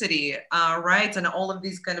diversity, right, and all of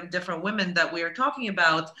these kind of different women that we are talking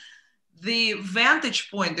about, the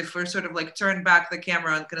vantage point, if we're sort of like turn back the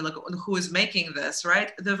camera and kind of look at who is making this,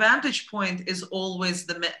 right? The vantage point is always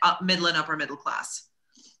the middle and upper middle class.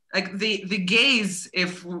 Like the gaze,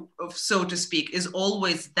 if so to speak, is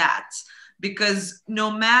always that, because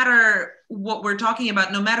no matter what we're talking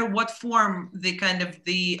about, no matter what form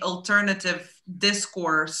the alternative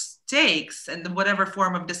discourse takes, and whatever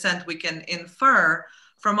form of dissent we can infer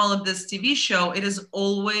from all of this TV show, it is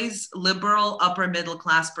always liberal upper middle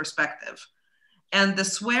class perspective. And the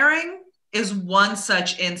swearing is one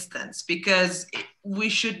such instance, because we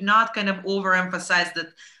should not kind of overemphasize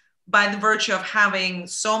that by the virtue of having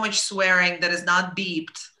so much swearing that is not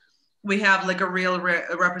beeped, we have like a real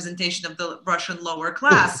representation of the Russian lower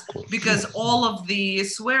class, because all of the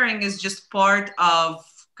swearing is just part of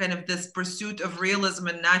kind of this pursuit of realism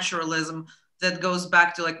and naturalism that goes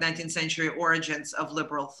back to like 19th century origins of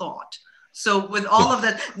liberal thought. So with all of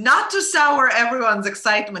that, not to sour everyone's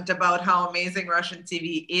excitement about how amazing Russian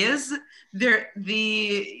TV is, what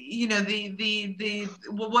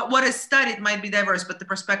is studied might be diverse, but the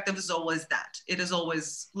perspective is always that. It is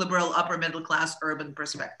always liberal, upper middle class, urban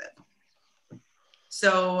perspective.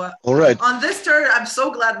 So all right. On this turn, I'm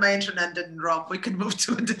so glad my internet didn't drop. We can move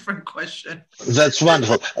to a different question. That's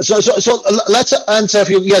wonderful. So let's answer a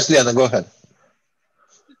few. Yes, Liana, go ahead.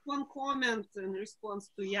 One comment in response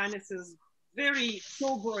to Yanis's very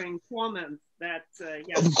sobering comment that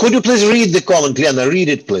could you please read the comment, Liana? Read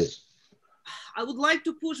it, please. I would like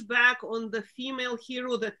to push back on the female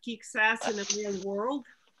hero that kicks ass in a real world.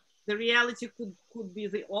 The reality could be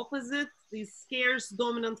the opposite. These scarce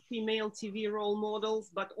dominant female TV role models,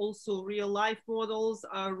 but also real life models,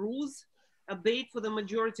 are ruse, a bait for the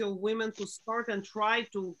majority of women to start and try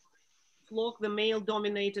to flock the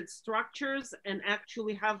male-dominated structures and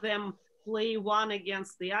actually have them play one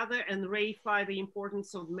against the other and reify the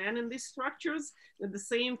importance of men in these structures. At the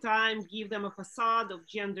same time, give them a facade of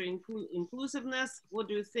gender inclusiveness. What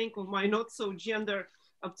do you think of my not so gender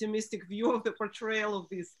optimistic view of the portrayal of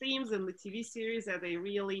these themes in the TV series? Are they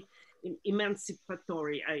really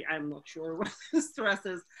emancipatory? I'm not sure what the stress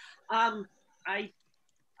is. I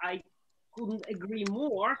couldn't agree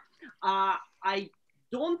more. I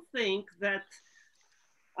don't think that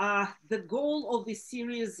The goal of this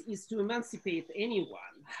series is to emancipate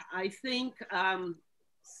anyone. I think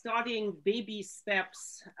starting baby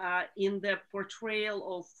steps in the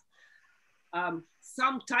portrayal of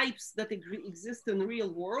some types that exist in the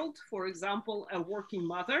real world, for example, a working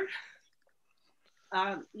mother,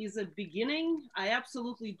 is a beginning. I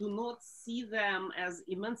absolutely do not see them as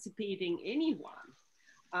emancipating anyone.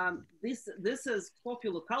 This is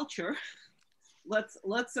popular culture.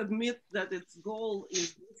 Let's admit that its goal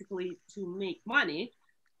is basically to make money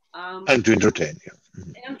and to entertain. Yeah.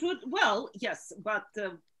 And to, well, yes, but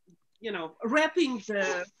you know, wrapping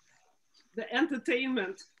the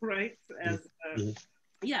entertainment, right? As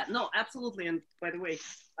yeah, no, absolutely. And by the way,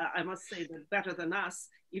 I must say that better than us,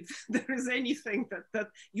 if there is anything that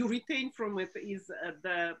you retain from it, is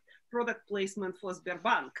the product placement for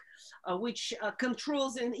Sberbank, which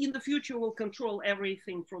controls, and in the future will control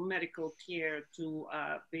everything from medical care to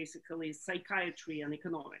basically psychiatry and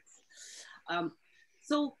economics.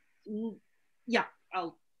 So yeah,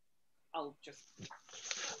 I'll just.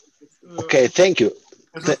 Okay, thank you.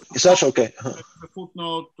 Sasha, okay. As a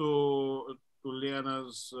footnote to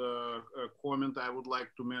Lena's comment, I would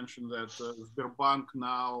like to mention that Sberbank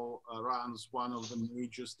now runs one of the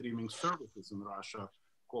major streaming services in Russia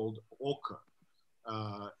called Oka.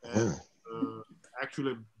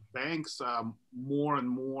 Actually, banks are more and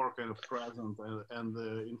more kind of present, and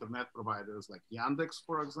the internet providers like Yandex,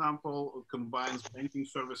 for example, combines banking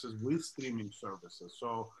services with streaming services.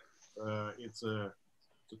 So it's a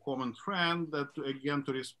common trend that, again,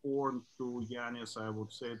 to respond to Yanis, I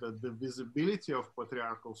would say that the visibility of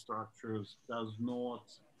patriarchal structures does not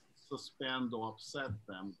suspend or upset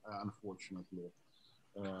them, unfortunately.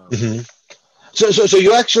 So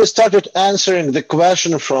you actually started answering the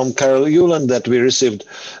question from Carol Yuland that we received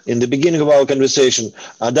in the beginning of our conversation.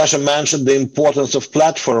 Dasha mentioned the importance of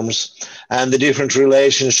platforms and the different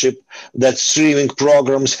relationship that streaming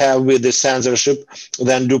programs have with the censorship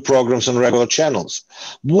than do programs on regular channels.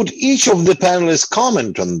 Would each of the panelists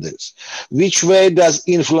comment on this? Which way does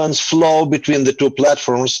influence flow between the two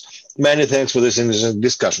platforms? Many thanks for this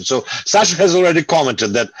discussion. So Sasha has already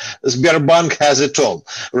commented that Sberbank has it all,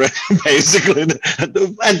 right? Basically,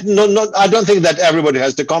 and no, I don't think that everybody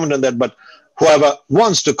has to comment on that, but whoever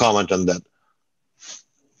wants to comment on that.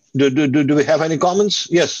 Do we have any comments?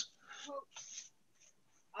 Yes. Well,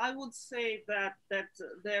 I would say that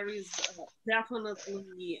there is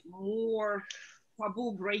definitely more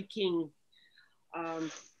taboo breaking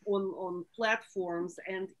on platforms,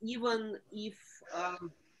 and even if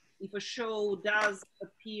a show does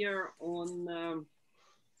appear on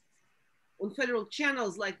federal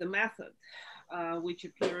channels like The Method, which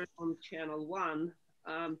appeared on Channel 1,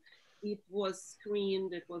 it was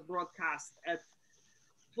screened, it was broadcast at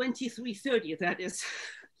 23:30, that is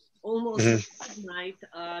almost midnight,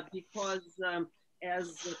 because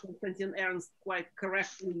as Konstantin Ernst quite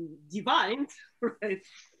correctly divined, right,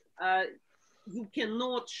 you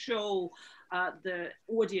cannot show the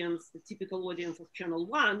audience, the typical audience of Channel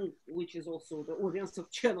 1, which is also the audience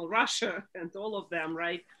of Channel Russia and all of them,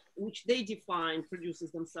 right, which they define,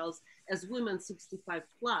 producers themselves, as women 65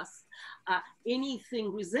 plus,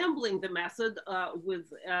 anything resembling The Method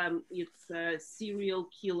with its serial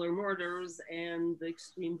killer murders and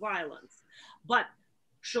extreme violence. But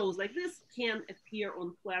shows like this can appear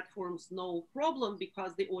on platforms no problem,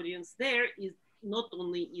 because the audience there is not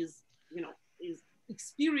only is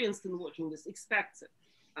experienced in watching this, expects it,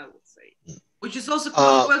 I would say. Which is also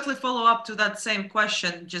quickly follow up to that same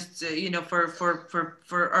question, just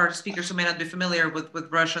for our speakers who may not be familiar with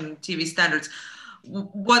Russian TV standards.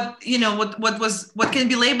 What can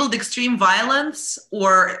be labeled extreme violence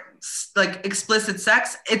or like explicit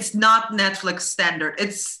sex, it's not Netflix standard.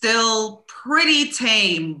 It's still pretty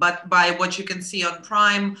tame, but by what you can see on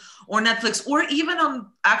Prime or Netflix, or even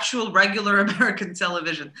on actual regular American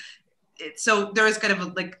television. So there is kind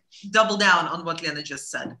of like double down on what Lena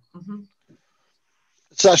just said.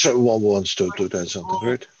 Sasha wants to add something,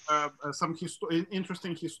 right? Some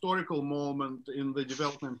interesting historical moment in the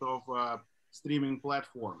development of streaming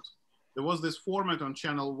platforms. There was this format on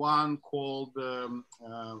Channel 1 called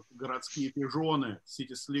Городские пижоны,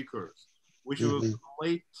 City Slickers, which was a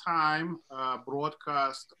late time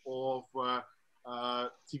broadcast of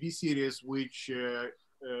TV series which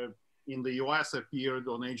in the US appeared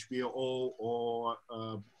on HBO or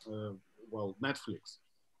Netflix.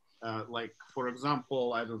 Like, for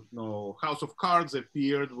example, I don't know, House of Cards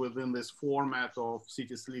appeared within this format of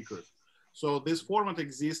City Slickers. So this format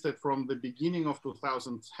existed from the beginning of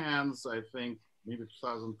 2010s, I think, maybe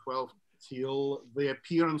 2012, till the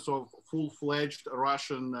appearance of full-fledged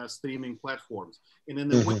Russian streaming platforms. And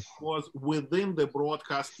in a way, it was within the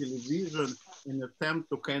broadcast television an attempt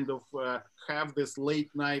to kind of have this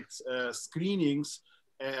late night screenings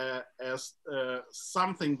as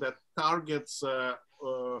something that targets,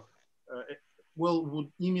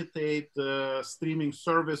 would imitate streaming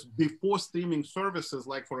service before streaming services,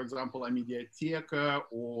 like, for example, Mediateka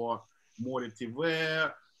or More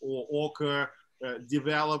TV or Oka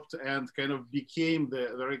developed and kind of became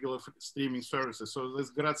the regular streaming services. So this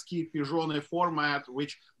Городские пижоны format,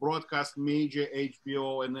 which broadcast major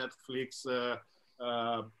HBO and Netflix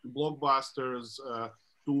blockbusters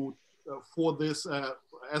for this,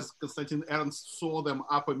 as Konstantin Ernst saw them,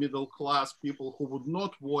 upper middle class people who would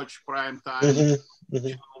not watch prime time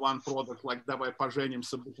one product like Давай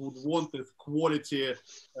поженимся, but would want this quality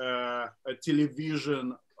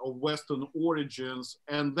television of Western origins,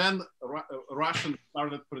 and then Russians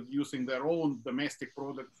started producing their own domestic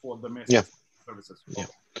product for domestic services. Yeah.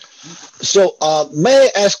 So may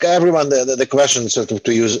I ask everyone the question, sort of,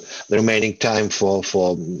 to use the remaining time for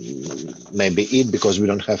maybe it, because we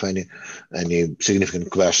don't have any significant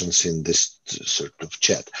questions in this sort of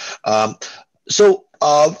chat.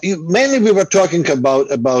 Mainly we were talking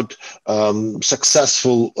about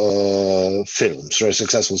successful films, right?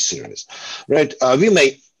 Successful series, right? We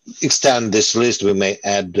may extend this list. We may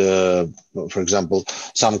add, for example,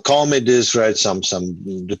 some comedies, right? Some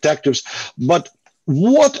detectives. But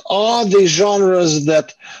what are the genres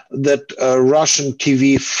that Russian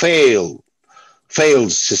TV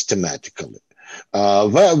fails systematically?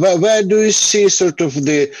 Where do you see sort of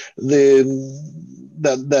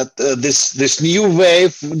this new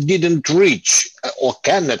wave didn't reach or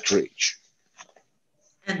cannot reach?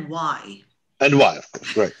 And why? And why, of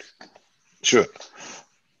course, right. Sure.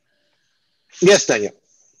 Yes, Tanya. I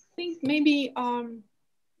think maybe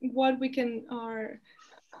what we can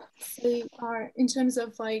say in terms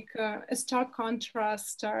of like a stark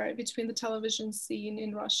contrast between the television scene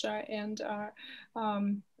in Russia and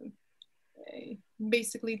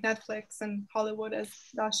basically Netflix and Hollywood, as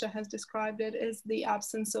Dasha has described it, is the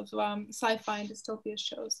absence of sci-fi and dystopia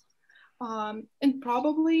shows. And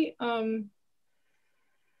probably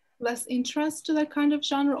less interest to that kind of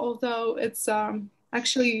genre, although it's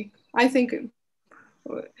actually, I think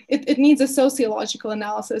it needs a sociological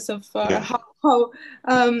analysis of how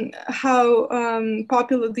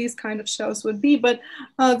popular these kind of shows would be. But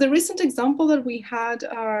the recent example that we had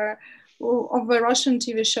of a Russian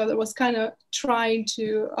TV show that was kind of trying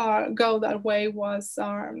to go that way was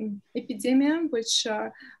Epidemia, which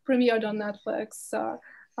premiered on Netflix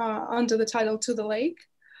under the title To the Lake.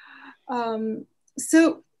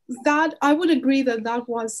 So that I would agree that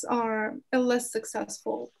was a less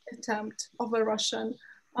successful attempt of a Russian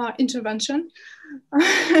intervention.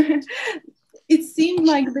 It seemed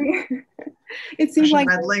like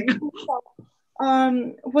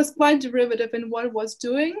was quite derivative in what it was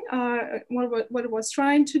doing, what it was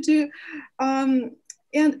trying to do, and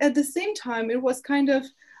at the same time it was kind of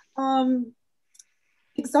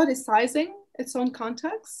exoticizing its own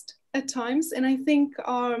context at times, and I think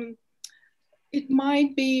it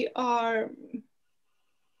might be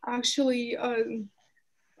actually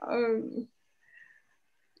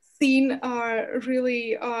seen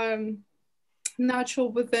really natural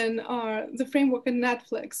within the framework of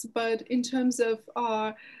Netflix, but in terms of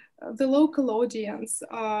the local audience,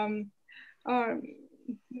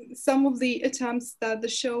 some of the attempts that the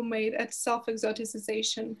show made at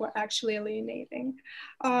self-exoticization were actually alienating.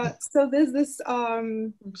 So there's this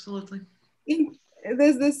absolutely.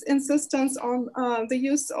 There's this insistence on the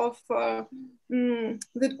use of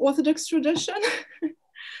the Orthodox tradition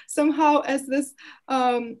somehow as this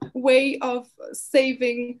way of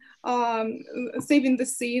saving the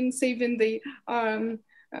scene, saving the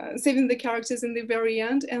characters in the very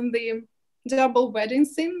end, and the double wedding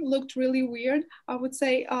scene looked really weird, I would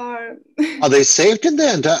say. Are they saved in the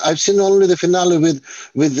end? I've seen only the finale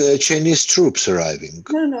with Chinese troops arriving.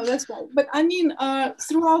 No, that's right. But I mean,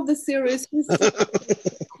 throughout the series,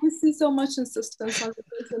 we see so much insistence on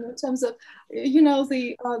this in terms of,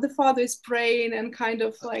 the father is praying and kind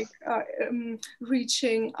of like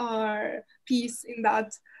reaching peace in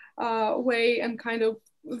that way, and kind of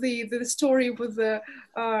the story with the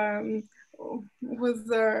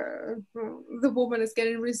woman is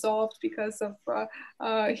getting resolved because of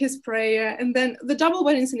his prayer, and then the double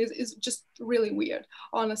wedding scene is just really weird,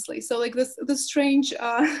 honestly. So like this strange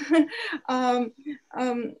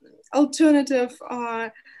alternative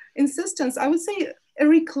insistence, I would say a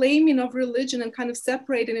reclaiming of religion and kind of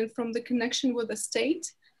separating it from the connection with the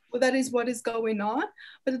state that is what is going on.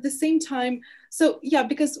 But at the same time, so yeah,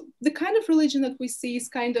 because the kind of religion that we see is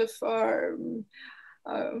kind of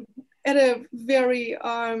at a very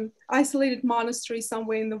isolated monastery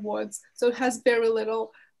somewhere in the woods. So it has very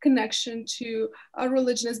little connection to a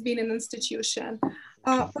religion as being an institution.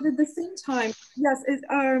 But at the same time, yes,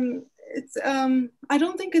 I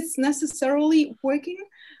don't think it's necessarily working.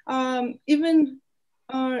 Even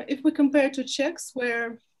if we compare to Czechs,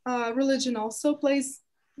 where religion also plays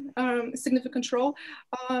a significant role,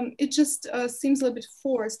 it just seems a little bit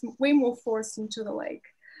forced, way more forced into the lake.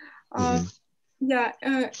 Yeah,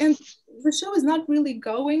 and the show is not really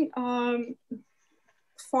going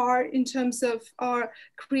far in terms of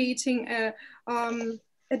creating a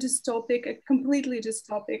dystopic, a completely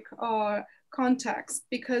dystopic context,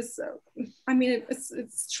 because I mean it's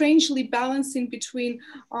strangely balancing between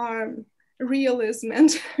realism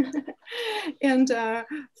and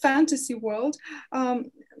fantasy world,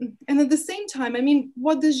 and at the same time, I mean,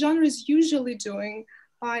 what the genre is usually doing,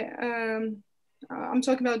 I'm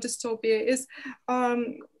talking about dystopia, is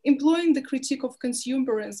employing the critique of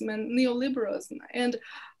consumerism and neoliberalism. And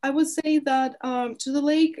I would say that To the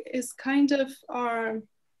Lake is kind of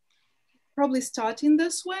probably starting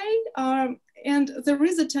this way. And there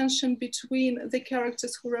is a tension between the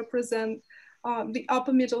characters who represent the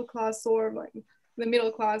upper middle class, or like the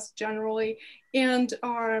middle class generally, and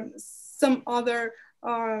some other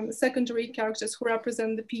secondary characters who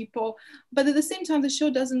represent the people. But at the same time, the show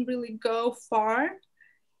doesn't really go far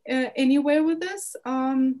anywhere with this.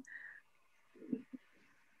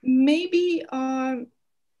 Maybe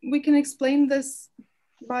we can explain this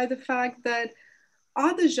by the fact that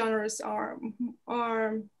other genres are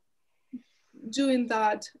doing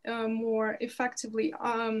that more effectively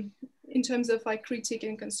in terms of like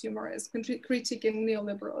critiquing consumerism, critiquing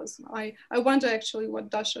neoliberalism. I wonder actually what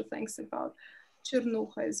Dasha thinks about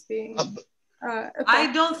Chernucha as being.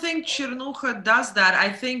 I don't think Chernucha does that. I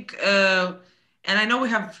think, and I know we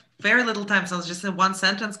have very little time, so I'll just say one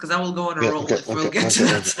sentence because I will go on a roll if we'll get to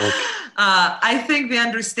that. I think the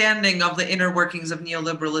understanding of the inner workings of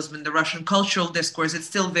neoliberalism in the Russian cultural discourse, it's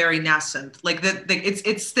still very nascent. Like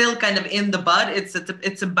it's still kind of in the bud.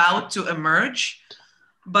 It's about to emerge.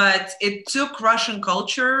 But it took Russian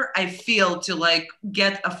culture, I feel, to like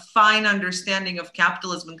get a fine understanding of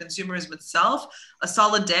capitalism and consumerism itself, a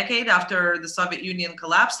solid decade after the Soviet Union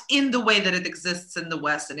collapsed, in the way that it exists in the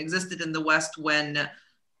West, and existed in the West when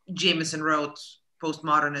Jameson wrote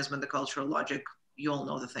Postmodernism and the Cultural Logic. You all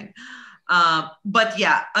know the thing. But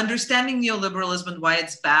yeah, understanding neoliberalism and why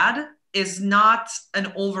it's bad is not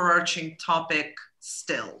an overarching topic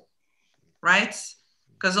still, right?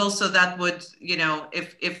 Because also that would, you know,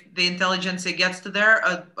 if the intelligentsia gets to there,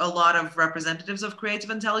 a lot of representatives of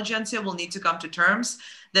creative intelligentsia will need to come to terms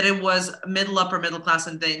that it was upper middle class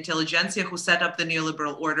and the intelligentsia who set up the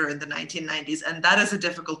neoliberal order in the 1990s. And that is a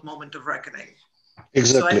difficult moment of reckoning.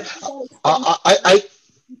 Exactly. So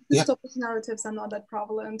dystopic narratives are not that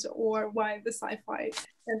prevalent, or why the sci-fi.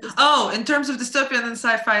 In terms of dystopian and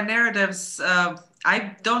sci-fi narratives,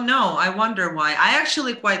 I don't know. I wonder why. I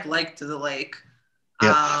actually quite like To the Lake.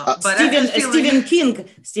 Yeah. But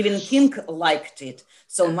Stephen King liked it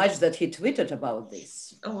so much that he tweeted about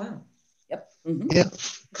this. Oh wow! Yep. Yeah.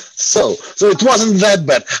 So it wasn't that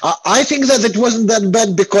bad. I think that it wasn't that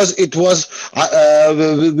bad because it was.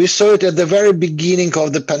 We saw it at the very beginning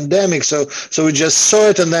of the pandemic. So we just saw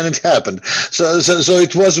it and then it happened. So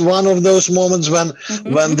it was one of those moments when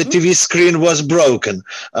the TV screen was broken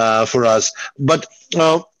for us. But there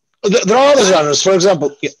are other genres. For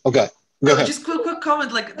example, okay. Go ahead. Just quick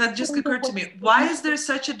comment, like that just occurred to me. Why is there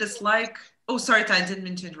such a dislike? Oh, sorry, Ty, I didn't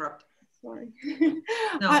mean to interrupt. Sorry.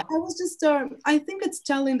 No. I was just, I think it's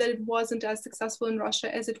telling that it wasn't as successful in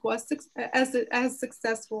Russia as it was, as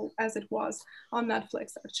successful as it was on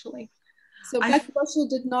Netflix, actually. So Black Russia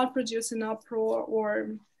did not produce an uproar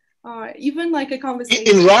or even like a conversation.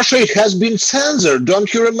 In Russia, it has been censored.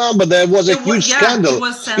 Don't you remember? There was a huge scandal.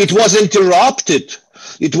 It was interrupted.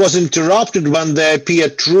 It was interrupted when there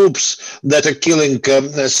appeared troops that are killing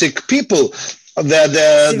sick people.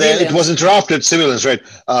 It was interrupted, civilians, right?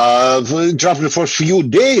 Interrupted for a few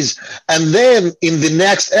days. And then in the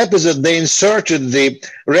next episode, they inserted the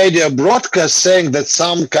radio broadcast saying that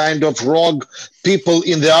some kind of rogue people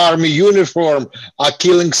in the army uniform are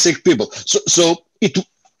killing sick people.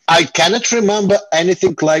 I cannot remember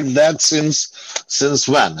anything like that since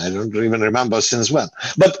when. I don't even remember since when.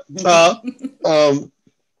 But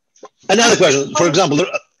another question, for example,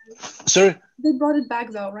 sorry? They brought it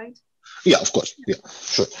back though, right? Yeah, of course. Yeah,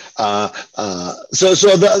 sure.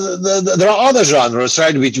 There are other genres,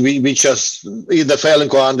 right, which are either failing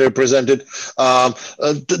or underrepresented.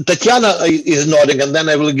 Tatiana is nodding, and then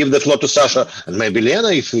I will give the floor to Sasha and maybe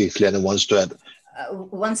Lena if Lena wants to add.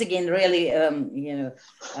 Once again, really,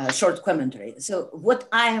 short commentary. So what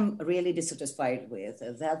I am really dissatisfied with,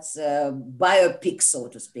 that's biopic, so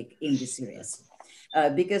to speak, in this series.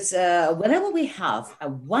 Because whenever we have a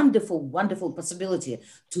wonderful, wonderful possibility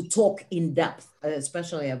to talk in depth,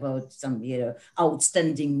 especially about some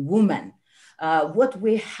outstanding woman, what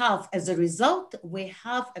we have as a result, we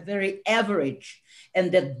have a very average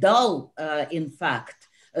and a dull, in fact,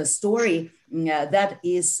 a story that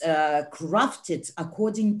is crafted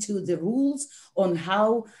according to the rules on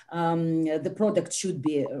how the product should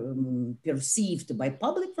be perceived by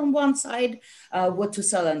public from one side, what to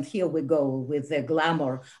sell. And here we go with the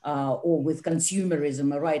glamour or with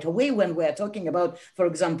consumerism right away when we're talking about, for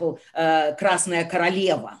example, Krasnaya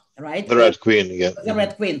Koroleva, right? The Red Queen, yeah. The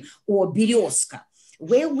Red Queen, or Berezka,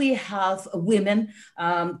 where we have women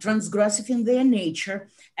transgressing their nature,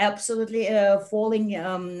 absolutely falling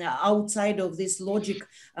outside of this logic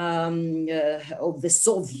of the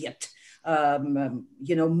Soviet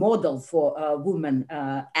model for women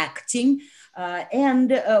acting.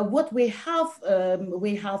 And what we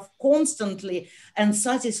have constantly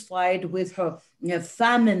unsatisfied with her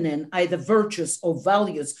feminine, either virtues or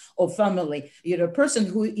values or family, person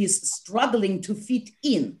who is struggling to fit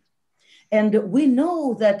in. And we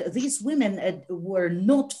know that these women were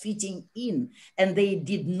not fitting in, and they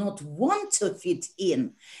did not want to fit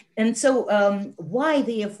in. And so why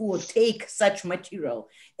therefore take such material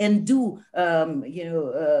and do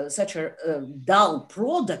such a dull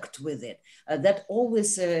product with it? That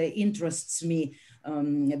always interests me,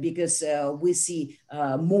 because we see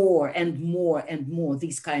more and more and more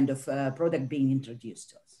this kind of product being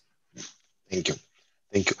introduced to us. Thank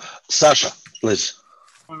you. Sasha, please.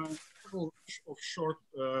 Of short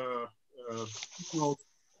notes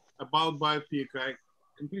about biopic. I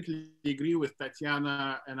completely agree with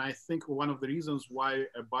Tatiana, and I think one of the reasons why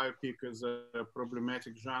a biopic is a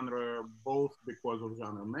problematic genre, both because of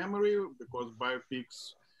genre memory, because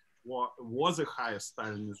biopics was a highest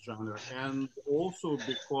Stalinist genre, and also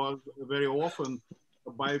because very often a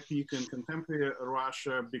biopic in contemporary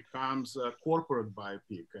Russia becomes a corporate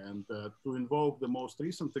biopic. And to invoke the most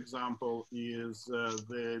recent example is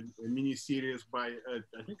the miniseries by,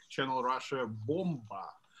 I think, Channel Russia, Bomba,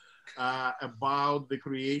 about the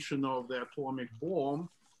creation of the atomic bomb.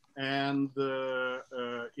 And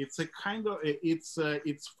it's a kind of, it's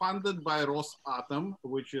funded by Rosatom,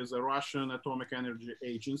 which is a Russian atomic energy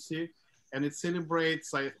agency. And it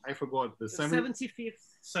celebrates, I forgot, the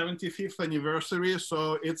 75th anniversary.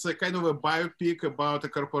 So it's a kind of a biopic about a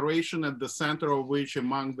corporation at the center of which,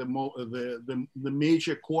 among the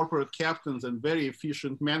major corporate captains and very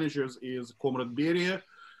efficient managers, is Comrade Darya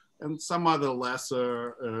and some other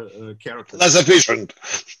lesser characters. Less efficient.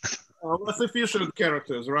 Less efficient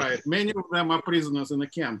characters, right. Many of them are prisoners in the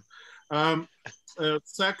camp.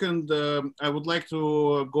 Second, I would like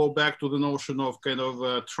to go back to the notion of kind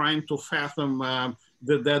of trying to fathom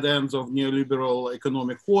the dead ends of neoliberal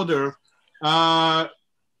economic order.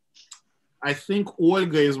 I think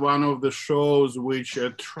Olga is one of the shows which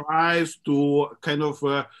tries to kind of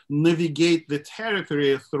navigate the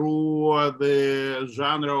territory through the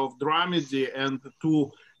genre of dramedy and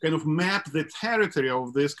to kind of map the territory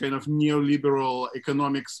of this kind of neoliberal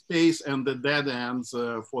economic space and the dead ends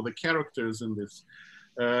for the characters in this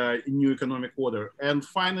new economic order. And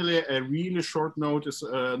finally, a really short note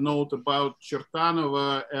about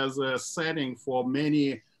Chertanova as a setting for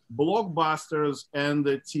many blockbusters and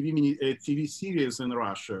the TV series in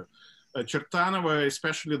Russia. Chertanova,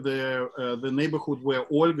 especially the neighborhood where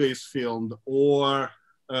Olga is filmed, or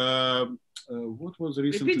what was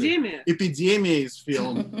recently? Epidemia is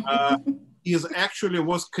filmed.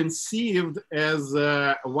 Was conceived as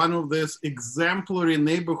one of these exemplary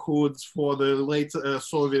neighborhoods for the late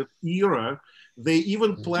Soviet era. They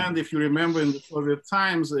even planned, if you remember, in the Soviet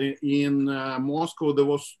times in Moscow, there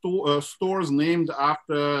were stores named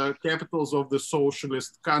after capitals of the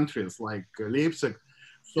socialist countries, like Leipzig.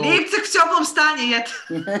 So, Leipzig в теплом стане, нет.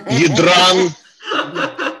 Ядран.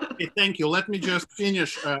 Thank you. Let me just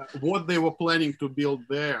finish what they were planning to build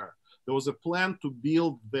there. There was a plan to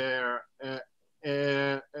build there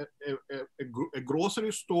a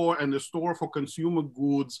grocery store and a store for consumer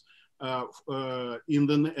goods for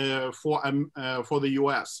the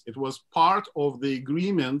U.S. It was part of the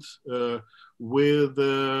agreement with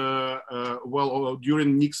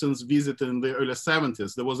during Nixon's visit in the early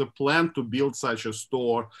 70s. There was a plan to build such a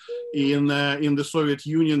store in the Soviet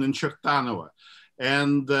Union in Chertanovo.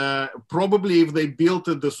 And probably if they built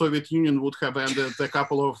it, the Soviet Union would have ended a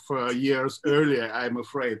couple of years earlier, I'm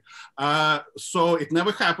afraid. So it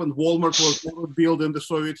never happened. Walmart was never built in the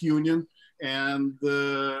Soviet Union. And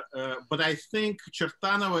but I think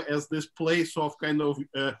Chertanovo as this place of kind of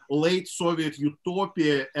late Soviet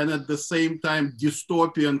utopia and at the same time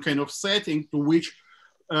dystopian kind of setting to which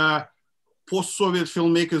post-Soviet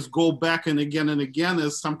filmmakers go back and again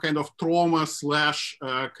as some kind of trauma slash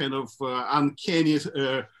kind of uncanny,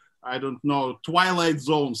 I don't know, Twilight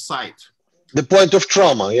Zone site. The point of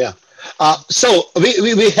trauma, yeah. So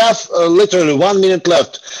we have literally 1 minute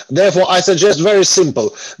left. Therefore, I suggest very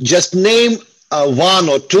simple. Just name one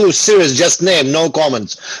or two series, just name, no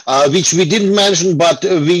comments, which we didn't mention, but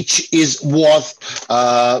which is worth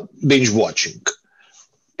binge watching.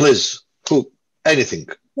 Please, anything.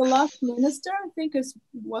 The Last Minister, I think, is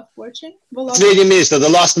worth watching. Последний Minister, The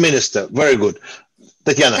Last Minister. Very good.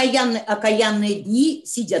 Tatiana. Окаянные дни,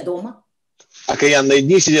 сидя дома. Окаянные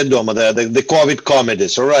дни, сидя дома. The COVID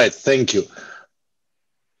comedies. All right. Thank you.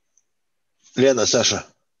 Lena, Sasha.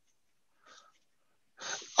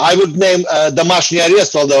 I would name Домашний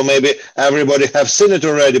арест, although maybe everybody have seen it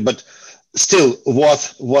already, but still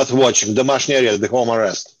worth watching. Домашний арест, the home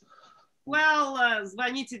arrest. Well,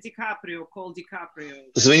 Звоните Ди Каприо, Call Ди Каприо.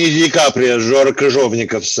 Звоните Ди Каприо, Жора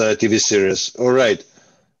Крыжовников's TV series. All right.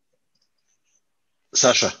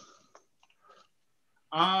 Sasha.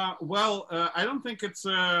 I don't think it's.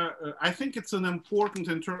 I think it's an important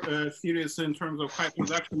series in terms of high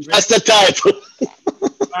production. That's the title.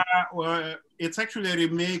 It's actually a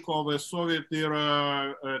remake of a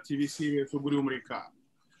Soviet-era TV series Угрюм река.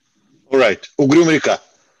 All right, Угрюм река.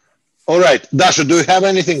 All right, Dasha, do you have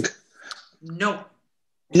anything? No.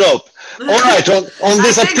 Nope. All right. On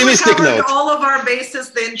this optimistic note, all of our bases.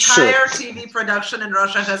 The entire TV production in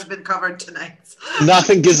Russia has been covered tonight.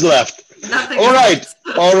 Nothing is left. Nothing. All right.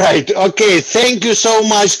 All right. Okay. Thank you so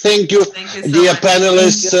much. Thank you, dear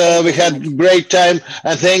panelists. We had a great time.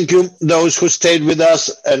 And thank you, those who stayed with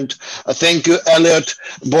us. And thank you, Elliot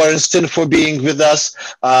Borenstein, for being with us.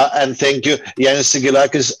 And thank you, Yanis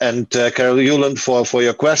Sigilakis and Carol Yuland for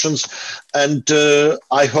your questions. And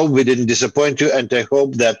I hope we didn't disappoint you. And I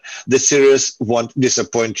hope that the series won't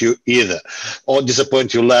disappoint you either, or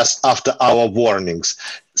disappoint you less after our warnings.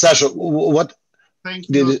 Sasha, what? Thank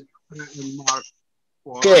you. Mark,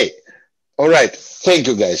 okay. All right. Thank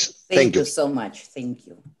you, guys. Thank you so much. Thank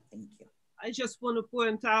you. Thank you. I just want to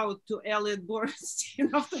point out to Elliot Borenstein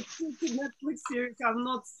after the Netflix series, I'm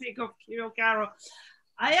not sick of Kirill Caro.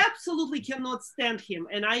 I absolutely cannot stand him,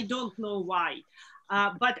 and I don't know why.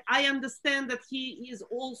 But I understand that he is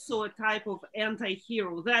also a type of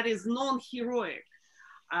anti-hero, that is non-heroic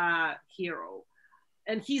hero.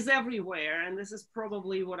 And he's everywhere, and this is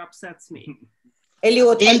probably what upsets me.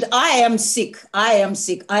 Elliot, and I am sick. I am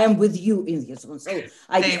sick. I am with you in this one, so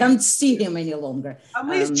I can't see him any longer.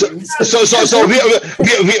 So we are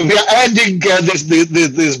ending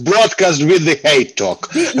this broadcast with the hate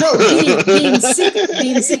talk. Being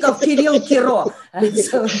sick of Kirill Kiro.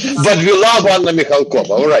 But we love Anna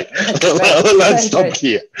Mikhailova. All right, let's stop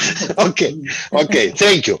here. Okay.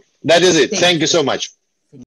 Thank you. That is it. Thank you so much.